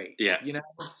be great. Yeah.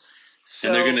 So,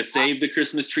 and they're going to save the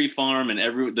Christmas tree farm, and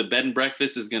the bed and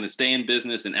breakfast is going to stay in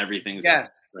business, and everything's right.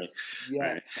 Yes.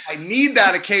 Right. I need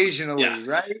that occasionally,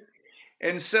 right?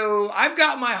 And so I've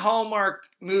got my Hallmark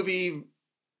movie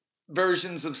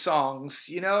versions of songs,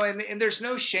 and there's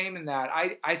no shame in that.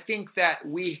 I think that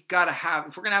we got to have,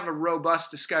 if we're going to have a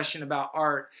robust discussion about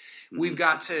art, we've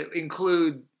got to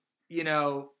include, we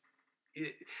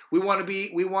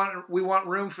want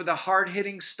room for the hard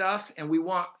hitting stuff, and we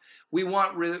want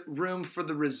room for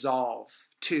the resolve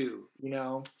too,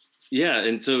 Yeah,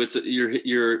 and so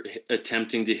you're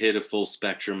attempting to hit a full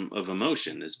spectrum of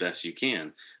emotion as best you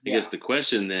can. I guess the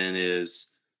question then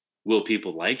is, will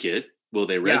people like it? Will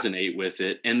they resonate with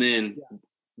it? And then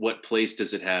what place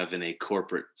does it have in a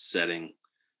corporate setting,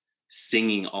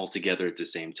 singing all together at the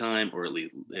same time, or at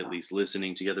least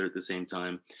listening together at the same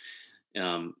time?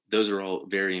 Those are all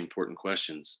very important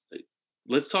questions.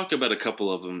 Let's talk about a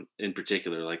couple of them in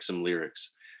particular, like some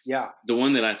lyrics. Yeah. The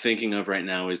one that I'm thinking of right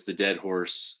now is the Dead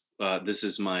Horse. This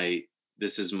is my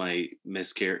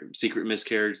secret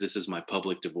miscarriage. This is my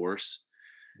public divorce.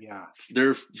 Yeah. There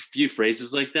are a few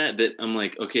phrases like that I'm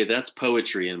like, okay, that's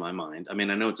poetry in my mind. I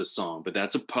mean, I know it's a song, but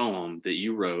that's a poem that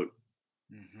you wrote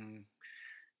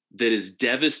that is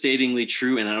devastatingly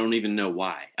true. And I don't even know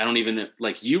why. I don't even know,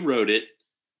 like, you wrote it.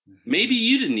 Maybe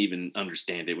you didn't even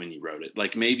understand it when you wrote it.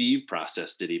 Like, maybe you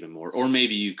processed it even more, or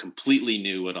maybe you completely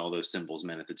knew what all those symbols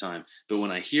meant at the time. But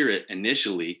when I hear it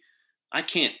initially, I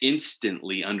can't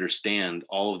instantly understand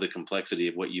all of the complexity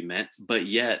of what you meant, but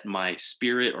yet my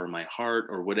spirit or my heart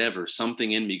or whatever,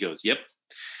 something in me goes, yep.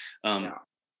 Will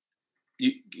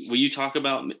you talk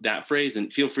about that phrase?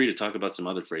 And feel free to talk about some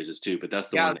other phrases too, but that's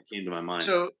the one that came to my mind.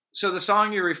 So the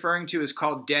song you're referring to is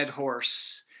called Dead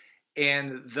Horse.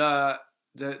 And the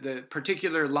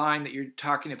particular line that you're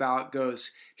talking about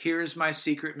goes, here's my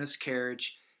secret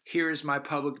miscarriage. Here's my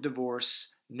public divorce.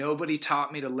 Nobody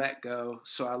taught me to let go,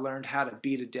 so I learned how to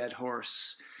beat a dead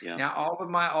horse. Yeah. Now all of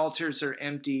my altars are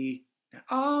empty.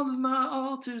 All of my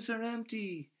altars are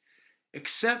empty,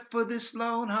 except for this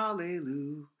lone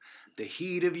hallelujah. The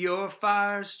heat of your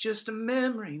fire's just a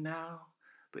memory now,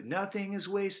 but nothing is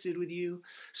wasted with you.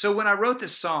 So when I wrote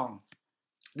this song,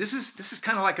 this is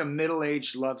kind of like a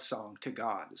middle-aged love song to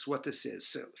God, is what this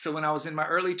is. So when I was in my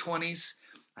early 20s,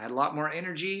 I had a lot more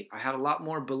energy. I had a lot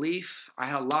more belief. I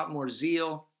had a lot more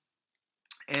zeal.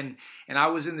 And I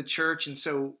was in the church. And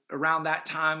so around that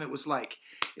time, it's like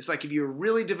if you were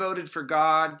really devoted for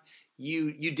God,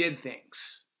 you did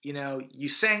things. You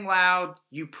sang loud,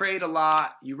 you prayed a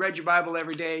lot, you read your Bible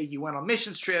every day, you went on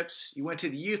missions trips, you went to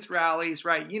the youth rallies,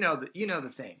 right? You know the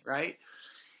thing, right?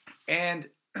 And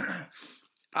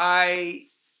I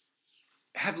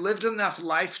have lived enough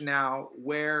life now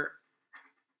where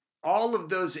all of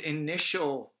those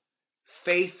initial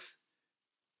faith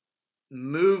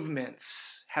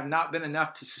movements have not been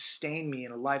enough to sustain me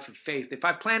in a life of faith. If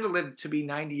I plan to live to be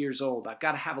 90 years old, I've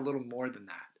got to have a little more than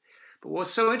that. But what's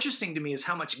so interesting to me is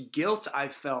how much guilt I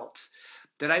felt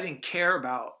that I didn't care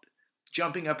about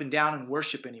jumping up and down in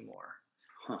worship anymore.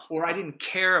 Or I didn't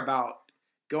care about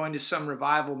going to some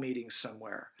revival meeting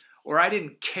somewhere. Or I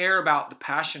didn't care about the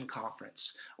Passion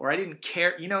Conference, or I didn't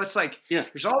care. It's like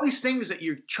there's all these things that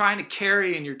you're trying to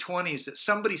carry in your 20s that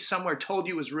somebody somewhere told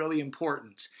you was really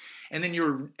important. And then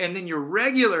your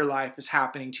regular life is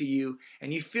happening to you,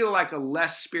 and you feel like a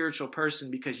less spiritual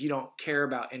person because you don't care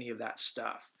about any of that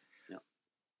stuff.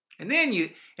 And then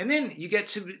you get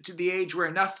to the age where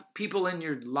enough people in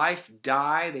your life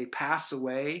die, they pass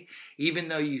away, even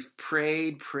though you've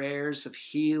prayed prayers of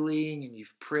healing and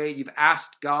you've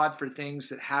asked God for things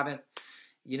that haven't,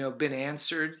 been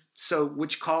answered. So,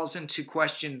 which calls into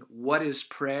question, what is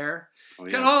prayer?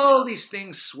 Got all these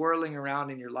things swirling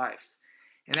around in your life.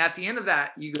 And at the end of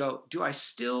that, you go, do I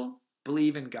still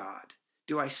believe in God?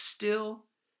 Can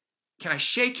I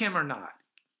shake him or not?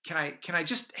 Can I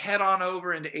just head on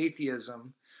over into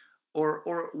atheism,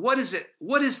 or what is it?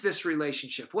 What is this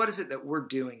relationship? What is it that we're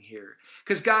doing here?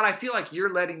 Because God, I feel like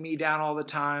you're letting me down all the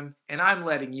time, and I'm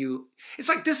letting you. It's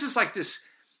like this is like this.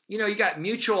 You got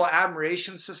mutual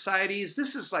admiration societies.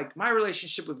 This is like my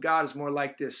relationship with God is more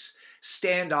like this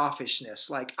standoffishness.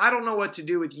 Like I don't know what to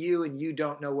do with you, and you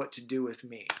don't know what to do with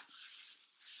me.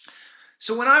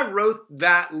 So when I wrote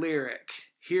that lyric,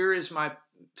 here is my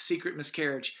secret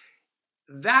miscarriage.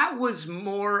 That was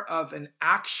more of an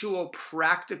actual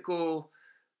practical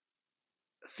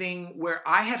thing where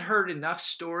I had heard enough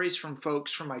stories from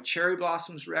folks from my Cherry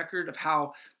Blossoms record of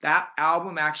how that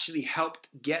album actually helped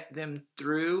get them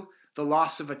through the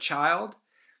loss of a child.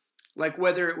 Like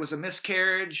whether it was a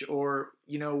miscarriage or,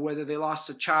 whether they lost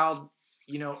a child,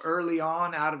 early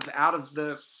on out of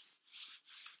the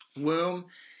womb.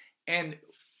 And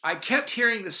I kept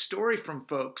hearing the story from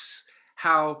folks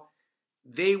how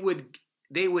they would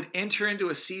enter into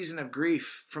a season of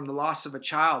grief from the loss of a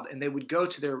child, and they would go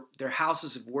to their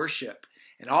houses of worship,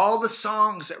 And all the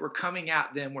songs that were coming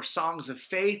at them were songs of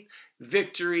faith,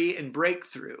 victory, and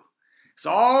breakthrough.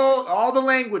 So all the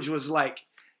language was like,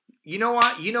 you know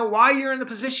what? You know why you're in the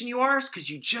position you are? It's because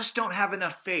you just don't have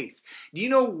enough faith. Do you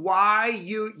know why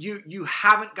you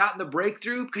haven't gotten the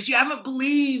breakthrough? Because you haven't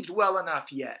believed well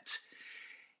enough yet.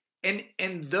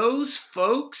 And those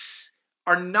folks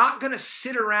are not going to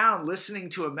sit around listening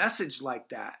to a message like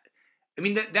that. I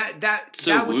mean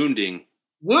that wounding.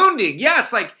 Wounding. Yeah,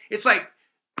 it's like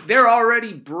they're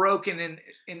already broken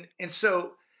and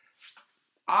so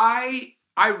I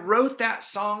wrote that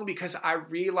song because I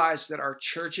realized that our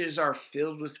churches are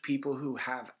filled with people who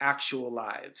have actual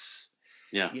lives.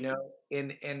 Yeah. You know,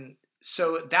 and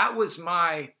so that was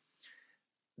my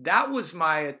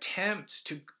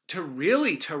attempt to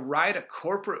really write a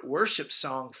corporate worship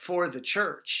song for the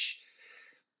church,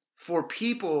 for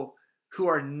people who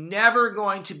are never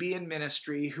going to be in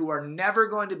ministry, who are never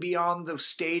going to be on the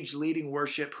stage leading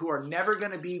worship, who are never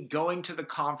going to be going to the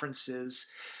conferences.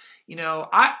 You know,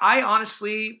 I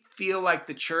honestly feel like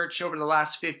the church over the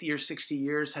last 50 or 60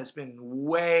 years has been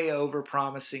way over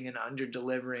promising and under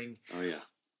delivering. Oh yeah.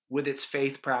 With its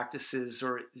faith practices,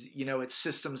 or, you know, its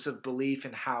systems of belief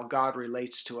and how God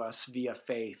relates to us via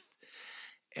faith.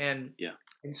 And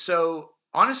so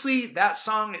honestly, that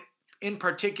song in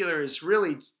particular is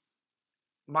really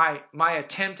my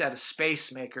attempt at a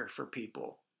space maker for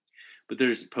people. But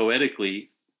there's a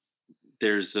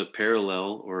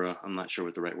parallel, or I'm not sure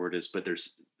what the right word is, but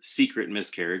there's secret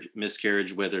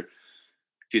miscarriage, whether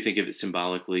if you think of it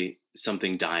symbolically,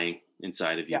 something dying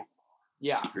inside of you.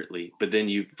 Yeah. Secretly, but then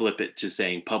you flip it to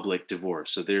saying public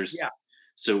divorce.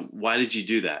 So why did you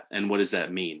do that? And what does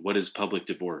that mean? What is public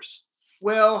divorce?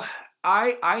 Well,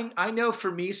 I know for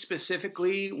me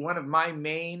specifically, one of my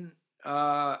main,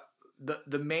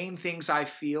 the main things I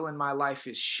feel in my life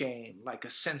is shame, like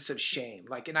a sense of shame.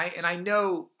 Like, and I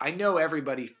know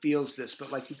everybody feels this,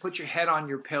 but like you put your head on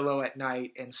your pillow at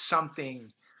night and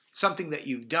something that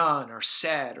you've done or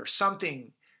said or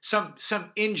something, some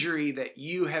injury that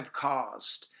you have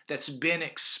caused that's been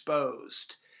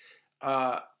exposed,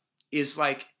 is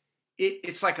like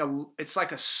it's like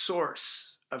a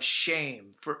source of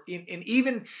shame for and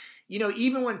even, you know,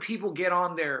 even when people get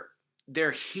on their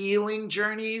healing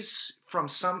journeys from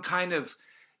some kind of,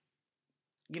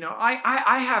 you know,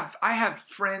 I have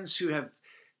friends who have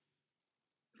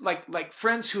like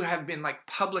friends who have been like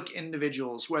public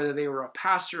individuals, whether they were a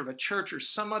pastor of a church or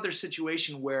some other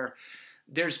situation where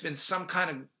there's been some kind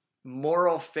of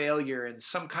moral failure and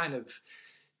some kind of,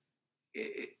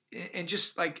 and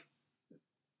just like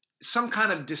some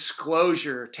kind of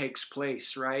disclosure takes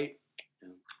place, right?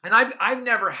 And I've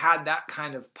never had that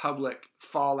kind of public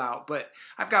fallout, but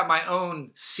I've got my own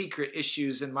secret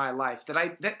issues in my life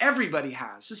that everybody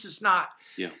has. This is not,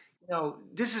 you know,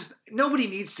 nobody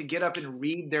needs to get up and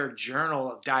read their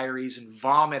journal of diaries and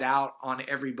vomit out on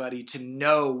everybody to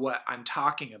know what I'm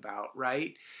talking about,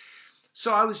 right?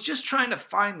 So I was just trying to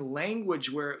find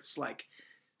language where it's like,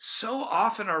 so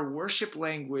often our worship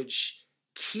language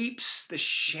keeps the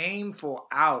shameful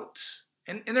out.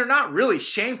 And they're not really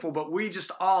shameful, but we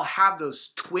just all have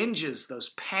those twinges, those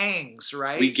pangs,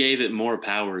 right? We gave it more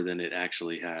power than it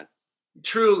actually had.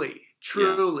 Truly.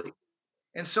 Yeah.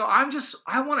 And so I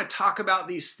want to talk about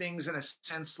these things in a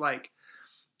sense like,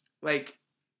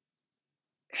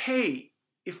 hey,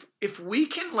 if we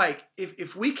can like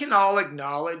if we can all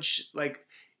acknowledge, like,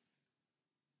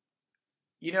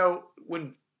 you know,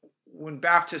 when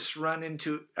Baptists run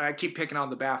into, I keep picking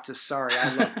on the Baptists, sorry,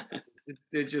 I love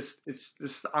it's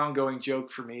this ongoing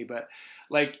joke for me, but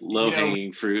like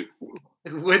low-hanging fruit.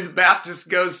 When the Baptist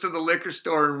goes to the liquor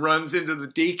store and runs into the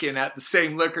deacon at the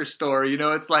same liquor store, you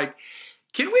know, it's like,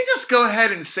 can we just go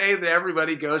ahead and say that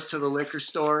everybody goes to the liquor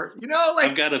store? You know,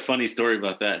 like, I've got a funny story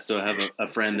about that. So I have a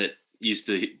friend that used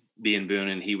to be in Boone,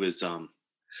 and he was on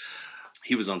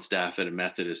staff at a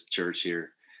Methodist church here.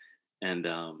 And,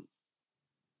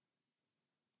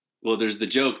 well, there's the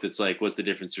joke that's like, what's the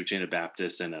difference between a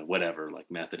Baptist and a whatever, like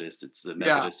Methodist? It's the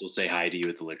Methodist will say hi to you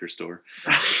at the liquor store.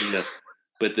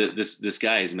 But this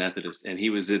guy is Methodist, and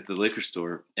he was at the liquor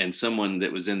store, and someone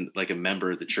that was in like a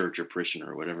member of the church or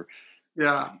parishioner or whatever.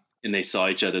 Yeah. And they saw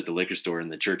each other at the liquor store,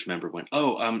 and the church member went,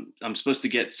 "Oh, I'm supposed to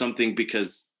get something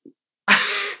because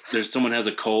there's someone has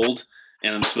a cold,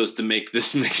 and I'm supposed to make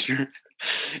this mixture."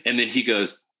 And then he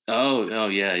goes, "Oh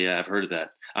yeah, I've heard of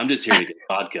that. I'm just here to get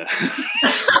vodka."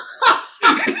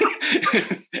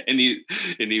 and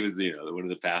he was, you know, one of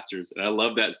the pastors, and I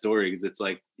love that story because it's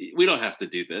like, we don't have to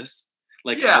do this.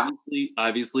 Like,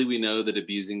 obviously we know that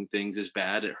abusing things is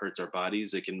bad. It hurts our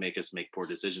bodies. It can make us make poor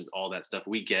decisions, all that stuff.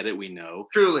 We get it. We know.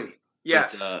 Truly.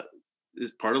 Yes.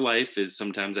 is part of life is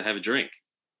sometimes I have a drink.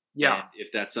 And Yeah.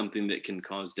 if that's something that can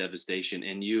cause devastation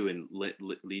in you and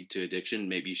lead to addiction,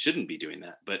 maybe you shouldn't be doing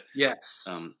that. But Yes.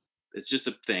 um, it's just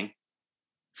a thing.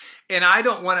 And I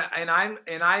don't want to, and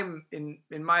I'm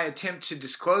in my attempt to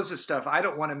disclose this stuff, I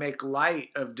don't want to make light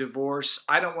of divorce.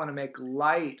 I don't want to make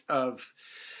light of,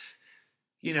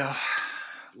 you know,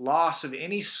 loss of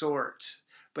any sort.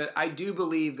 But I do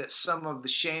believe that some of the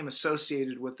shame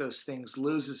associated with those things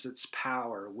loses its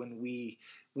power when we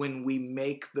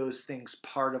make those things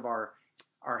part of our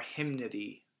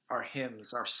hymnody, our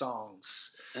hymns, our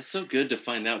songs. That's so good to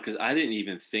find out because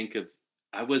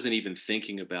I wasn't even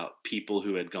thinking about people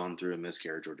who had gone through a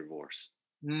miscarriage or divorce.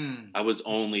 Mm. I was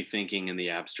only thinking in the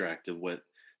abstract of what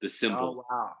the Oh symbol.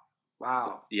 wow,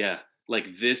 wow. Yeah,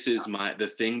 like this is the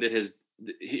thing that has.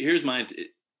 Here's my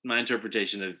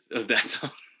interpretation of that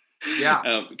song.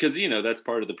 Yeah, Because that's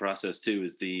part of the process too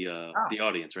is yeah, the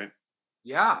audience, right?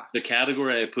 yeah, The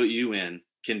category I put you in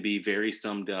can be very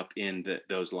summed up in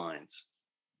those lines.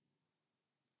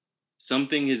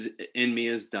 Something is in me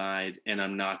has died, and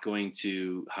I'm not going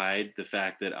to hide the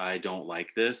fact that I don't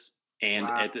like this. And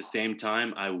wow. at the same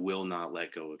time, I will not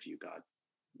let go of you, God.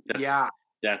 That's Yeah,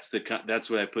 that's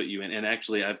what I put you in. And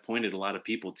actually, I've pointed a lot of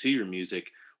people to your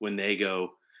music when they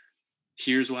go,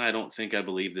 "Here's why I don't think I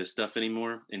believe this stuff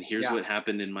anymore, and here's yeah, what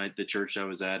happened in the church I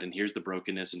was at, and here's the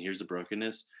brokenness, and here's the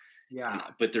brokenness." yeah,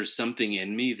 But there's something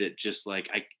in me that just like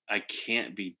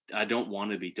I don't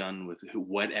want to be done with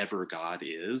whatever God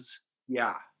is.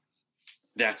 yeah,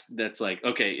 That's like,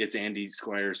 okay, it's Andy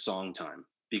Squire's song time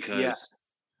yes, because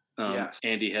yes.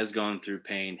 Andy has gone through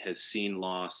pain, has seen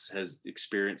loss, has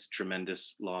experienced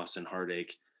tremendous loss and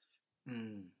heartache,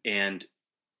 Mm. and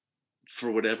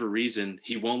for whatever reason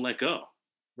he won't let go.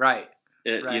 Right,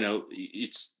 right.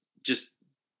 It's just,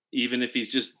 even if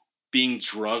he's just being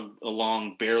drugged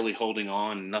along, barely holding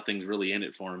on, nothing's really in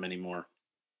it for him anymore,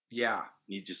 Yeah,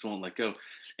 he just won't let go.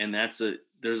 And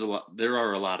there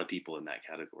are a lot of people in that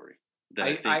category that I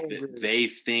I think that agree. they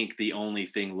think the only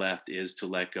thing left is to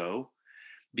let go,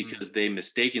 Mm. because they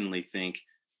mistakenly think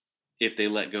if they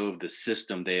let go of the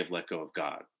system, they have let go of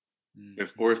God. Or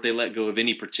if Mhm. they let go of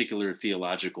any particular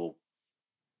theological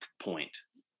point,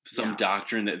 some Yeah,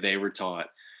 doctrine that they were taught,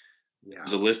 yeah,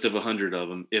 there's a list of 100 of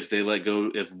them. If they let go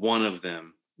of one of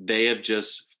them, they have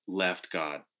just left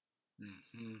God.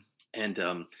 mhm. And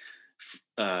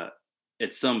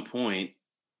at some point,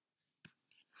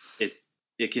 it's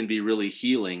it can be really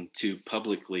healing to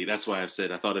publicly. That's why I've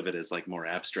said I thought of it as like more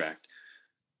abstract,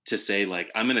 to say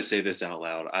like, I'm going to say this out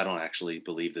loud. I don't actually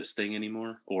believe this thing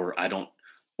anymore, or I don't,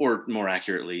 or more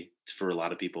accurately, for a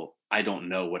lot of people, I don't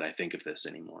know what I think of this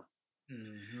anymore.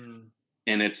 Mhm.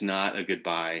 And it's not a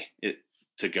goodbye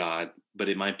to God, but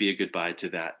it might be a goodbye to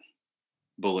that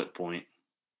bullet point.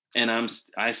 And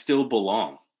I still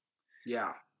belong.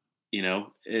 Yeah.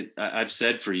 I've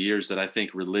said for years that I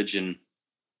think religion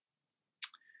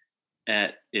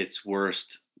at its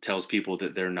worst tells people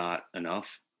that they're not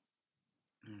enough,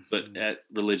 but Mhm. at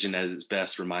religion at its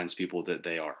best reminds people that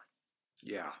they are.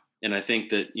 Yeah. And I think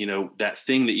that, that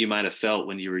thing that you might have felt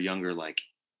when you were younger, like,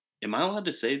 am I allowed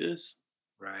to say this?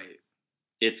 Right.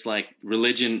 It's like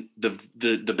religion,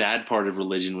 the bad part of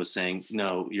religion was saying,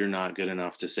 no, you're not good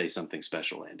enough to say something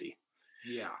special, Andy.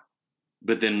 Yeah.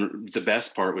 But then the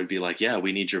best part would be like, yeah,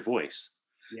 we need your voice.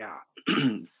 Yeah.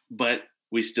 But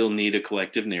we still need a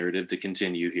collective narrative to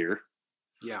continue here,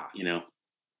 Yeah. you know.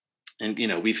 And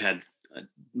we've had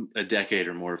a decade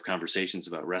or more of conversations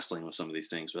about wrestling with some of these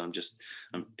things, but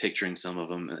I'm picturing some of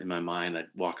them in my mind. I'd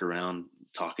walk around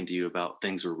talking to you about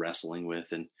things we're wrestling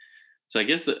with. And so I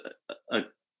guess a,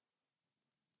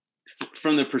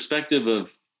 from the perspective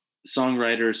of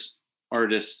songwriters,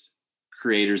 artists,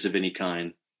 creators of any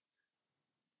kind,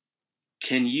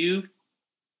 can you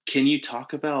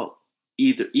talk about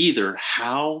either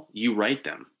how you write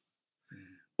them,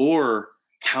 Mhm. or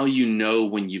how you know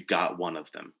when you've got one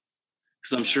of them?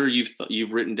 Because I'm Yeah. sure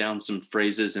you've written down some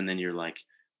phrases and then you're like,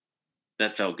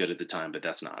 that felt good at the time, but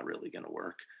that's not really going to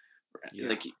work. Yeah.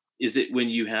 Like, is it when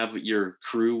you have your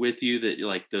crew with you that,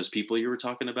 like, those people you were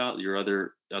talking about, your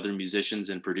other musicians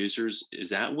and producers, is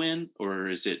that when, or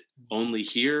is it only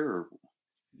here? Or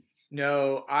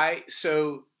No,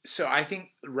 so I think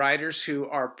writers who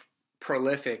are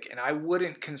prolific, and I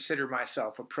wouldn't consider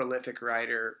myself a prolific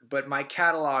writer, but my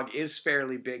catalog is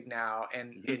fairly big now,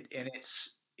 and Mhm.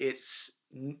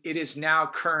 it is now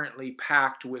currently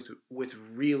packed with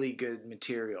really good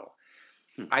material.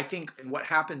 Hmm. I think, and what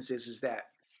happens is that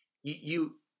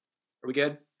you are we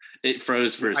good? It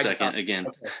froze for a I second stopped. again.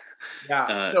 Okay.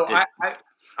 Yeah. So It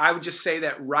I would just say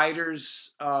that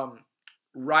writers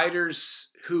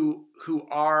writers who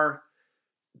are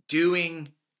doing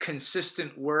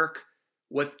consistent work,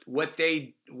 I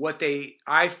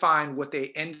find what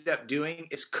they end up doing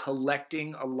is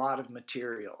collecting a lot of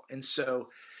material. And so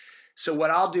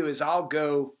what I'll do is I'll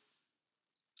go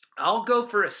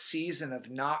for a season of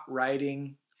not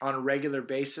writing on a regular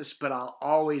basis, but I'll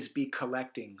always be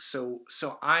collecting. So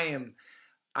I'm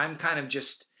kind of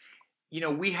just,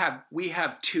 we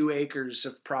have 2 acres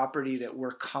of property that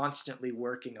we're constantly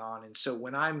working on. And so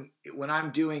when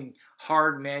I'm doing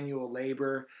hard manual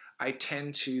labor, I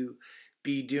tend to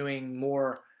be doing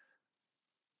more.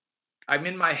 I'm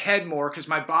in my head more because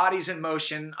my body's in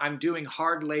motion. I'm doing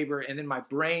hard labor, and then my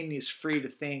brain is free to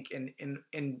think.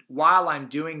 And while I'm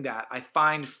doing that, I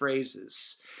find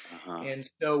phrases. Uh-huh. And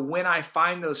so when I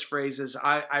find those phrases,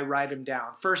 I write them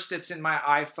down. First, it's in my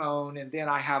iPhone, and then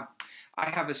I have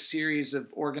a series of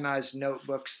organized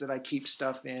notebooks that I keep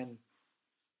stuff in.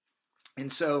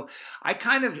 And so I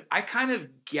kind of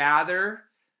gather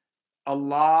a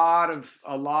lot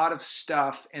of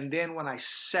stuff, and then when I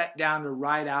set down to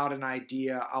write out an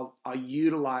idea, I'll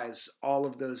utilize all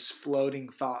of those floating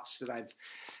thoughts that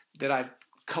I've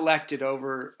collected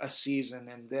over a season.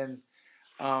 And then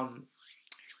um,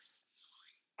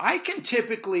 I can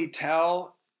typically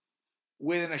tell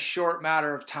within a short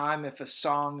matter of time if a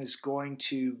song is going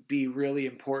to be really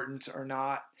important or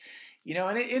not.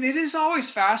 And it is always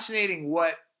fascinating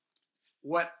what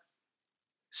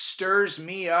stirs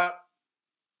me up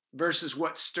versus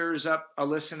what stirs up a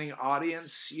listening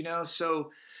audience.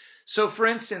 So for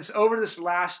instance, over this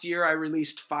last year I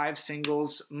released 5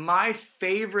 singles. My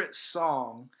favorite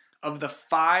song of the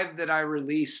 5 that I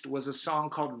released was a song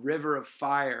called River of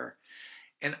Fire.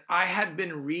 And I had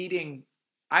been reading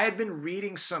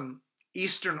some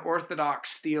Eastern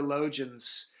Orthodox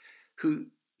theologians who,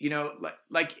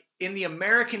 like in the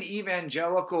American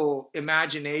evangelical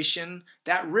imagination,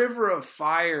 that river of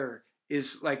fire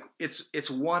is like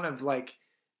it's one of like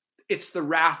it's the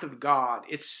wrath of God.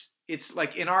 It's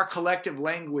like in our collective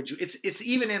language. It's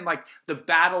even in like the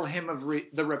battle hymn of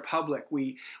the Republic.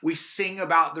 We sing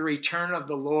about the return of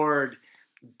the Lord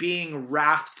being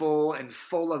wrathful and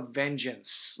full of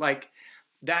vengeance. Like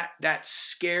that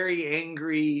scary,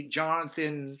 angry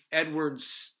Jonathan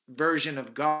Edwards version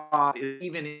of God is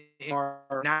even in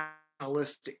our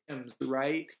nationalistic hymns,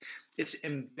 right? It's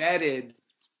embedded.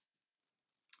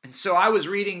 And so I was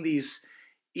reading these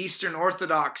Eastern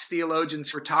Orthodox theologians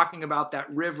who were talking about that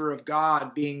river of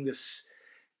God being this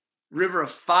river of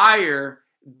fire,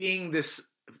 being this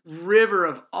river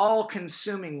of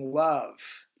all-consuming love.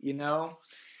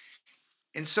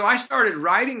 And so I started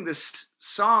writing this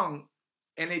song,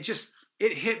 and it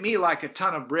hit me like a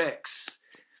ton of bricks.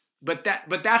 But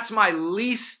that's my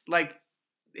least, like,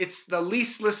 it's the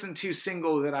least listened to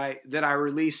single that I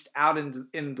released out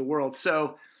in the world.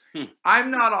 So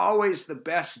I'm not always the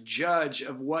best judge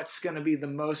of what's going to be the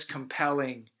most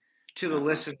compelling to the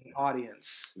listening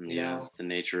audience. Yeah, it's the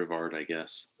nature of art, I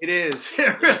guess. It is.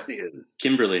 It really is.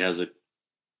 Kimberly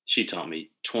she taught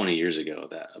me 20 years ago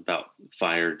about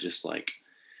fire, just like,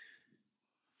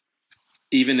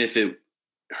 even if it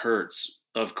hurts,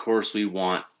 of course we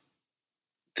want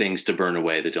things to burn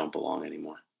away that don't belong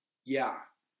anymore. Yeah.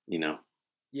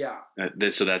 Yeah.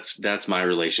 So that's my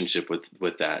relationship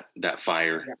with that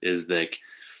fire. Yeah. Is like,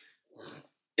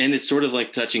 and it's sort of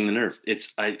like touching the nerve.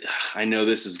 I know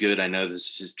this is good. I know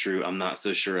this is true. I'm not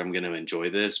so sure I'm going to enjoy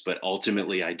this, but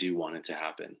ultimately I do want it to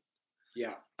happen.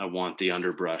 Yeah. I want the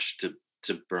underbrush to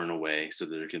burn away so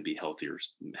that there can be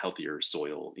healthier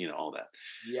soil, all that.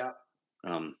 Yeah.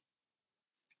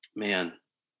 Man,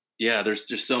 yeah, there's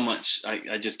just so much.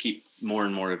 I just keep more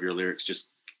and more of your lyrics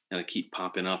just kind of keep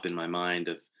popping up in my mind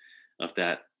of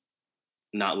that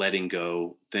not letting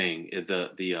go thing.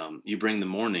 The you bring the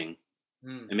morning,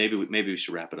 and maybe we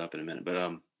should wrap it up in a minute.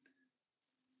 But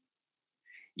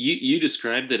you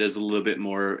described it as a little bit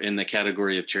more in the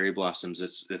category of cherry blossoms.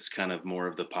 It's kind of more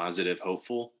of the positive,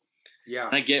 hopeful. Yeah,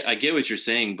 and I get what you're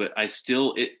saying, but it's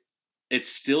still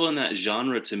in that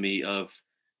genre to me of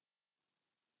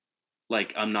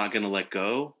like, I'm not gonna let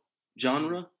go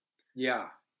genre. Yeah.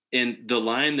 And the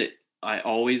line that I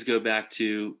always go back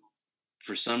to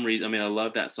for some reason, I mean, I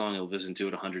love that song. I'll listen to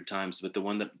it 100 times, but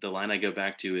the line I go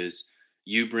back to is,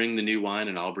 "You bring the new wine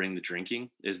and I'll bring the drinking,"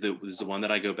 is the one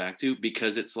that I go back to,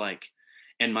 because it's like,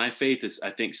 and my faith is,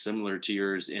 I think, similar to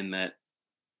yours in that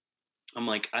I'm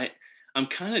like, I'm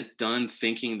kind of done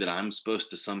thinking that I'm supposed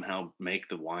to somehow make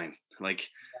the wine. Like,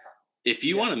 if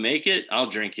you want to make it, I'll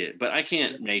drink it, but I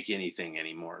can't make anything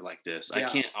anymore like this.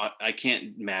 Yeah. I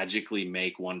can't magically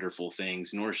make wonderful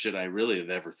things, nor should I really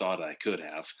have ever thought I could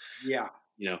have. Yeah.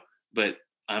 But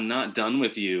I'm not done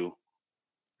with you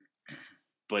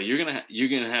but you're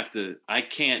gonna have to. I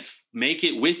can't make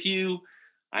it with you.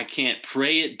 I can't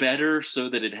pray it better so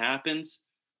that it happens.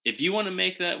 If you want to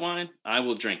make that wine, I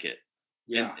will drink it.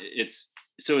 And Yeah. it's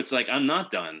like I'm not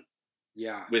done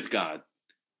Yeah. with God,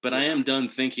 but I am done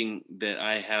thinking that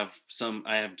I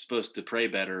am supposed to pray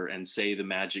better and say the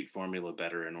magic formula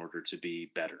better in order to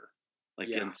be better. Like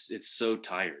it's so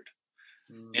tired,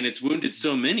 and it's wounded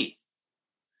so many.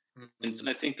 And so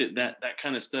I think that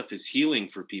kind of stuff is healing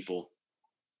for people.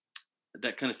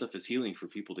 That kind of stuff is healing for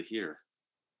people to hear.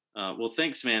 Well,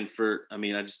 thanks, man.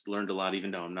 I just learned a lot,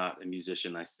 even though I'm not a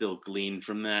musician. I still glean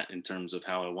from that in terms of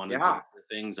how I wanted to hear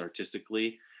things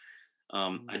artistically.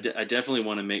 I definitely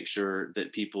want to make sure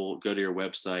that people go to your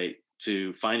website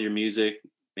to find your music,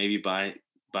 maybe buy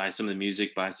some of the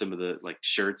music, buy some of the like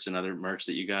shirts and other merch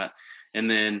that you got, and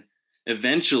then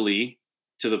eventually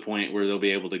to the point where they'll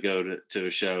be able to go to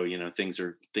a show. Things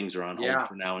are on hold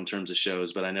for now in terms of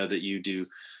shows, but I know that you do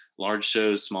large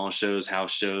shows, small shows,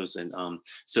 house shows. And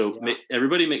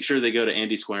everybody make sure they go to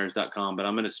andysquires.com, but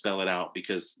I'm going to spell it out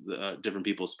because different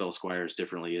people spell Squires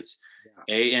differently. It's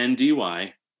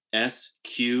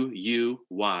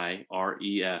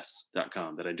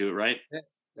ANDYSQUYRES.com. Did I do it right?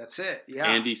 That's it. Yeah.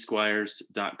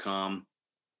 andysquires.com.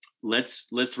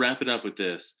 Let's wrap it up with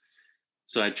this.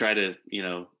 So I try to,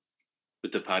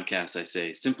 with the podcast, I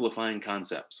say simplifying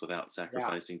concepts without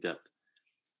sacrificing depth.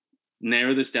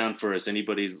 Narrow this down for us.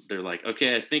 They're like,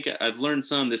 okay, I think I've learned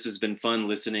some. This has been fun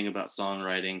listening about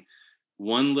songwriting.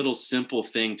 One little simple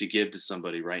thing to give to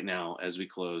somebody right now as we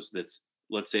close. That's,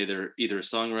 let's say they're either a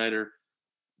songwriter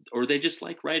or they just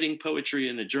like writing poetry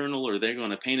in a journal, or they're going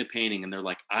to paint a painting and they're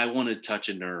like, I want to touch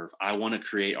a nerve. I want to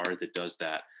create art that does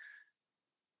that.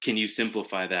 Can you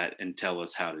simplify that and tell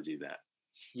us how to do that?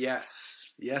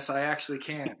 Yes, I actually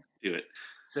can. Do it.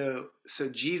 So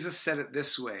Jesus said it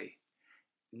this way: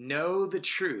 know the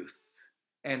truth,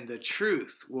 and the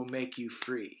truth will make you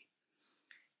free.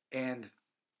 And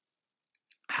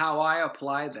how I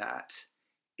apply that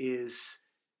is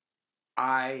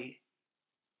I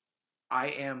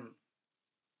am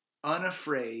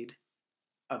unafraid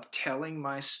of telling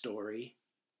my story,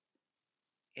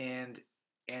 and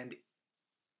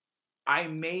I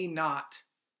may not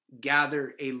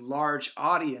gather a large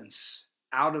audience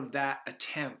out of that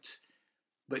attempt,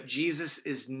 but Jesus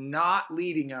is not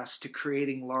leading us to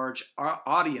creating large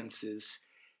audiences.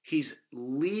 He's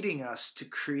leading us to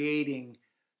creating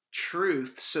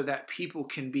truth so that people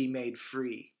can be made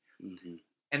free. Mm-hmm.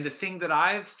 And the thing that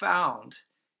I've found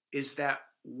is that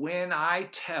when I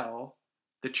tell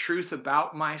the truth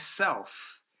about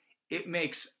myself, it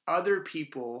makes other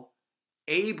people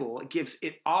able,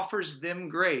 it offers them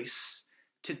grace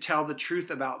to tell the truth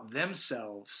about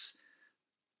themselves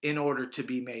in order to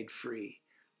be made free.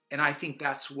 And I think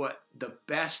that's what the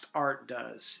best art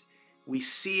does. We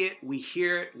see it, we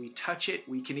hear it, we touch it,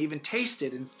 we can even taste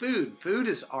it in food. Food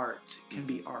is art, can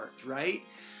be art, right?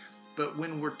 But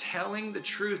when we're telling the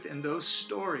truth in those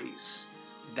stories,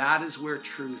 that is where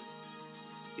truth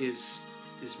is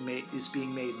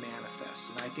being made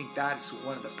manifest. And I think that's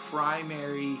one of the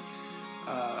primary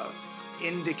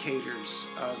indicators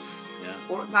of,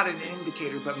 or not an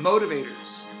indicator, but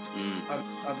motivators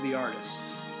of the artist.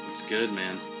 It's good,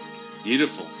 man.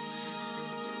 Beautiful.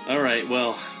 All right.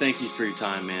 Well, thank you for your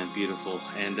time, man. Beautiful.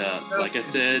 And like I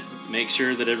said, make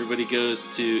sure that everybody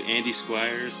goes to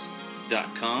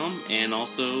andysquires.com. And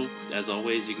also, as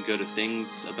always, you can go to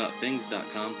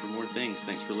thingsaboutthings.com for more things.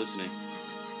 Thanks for listening.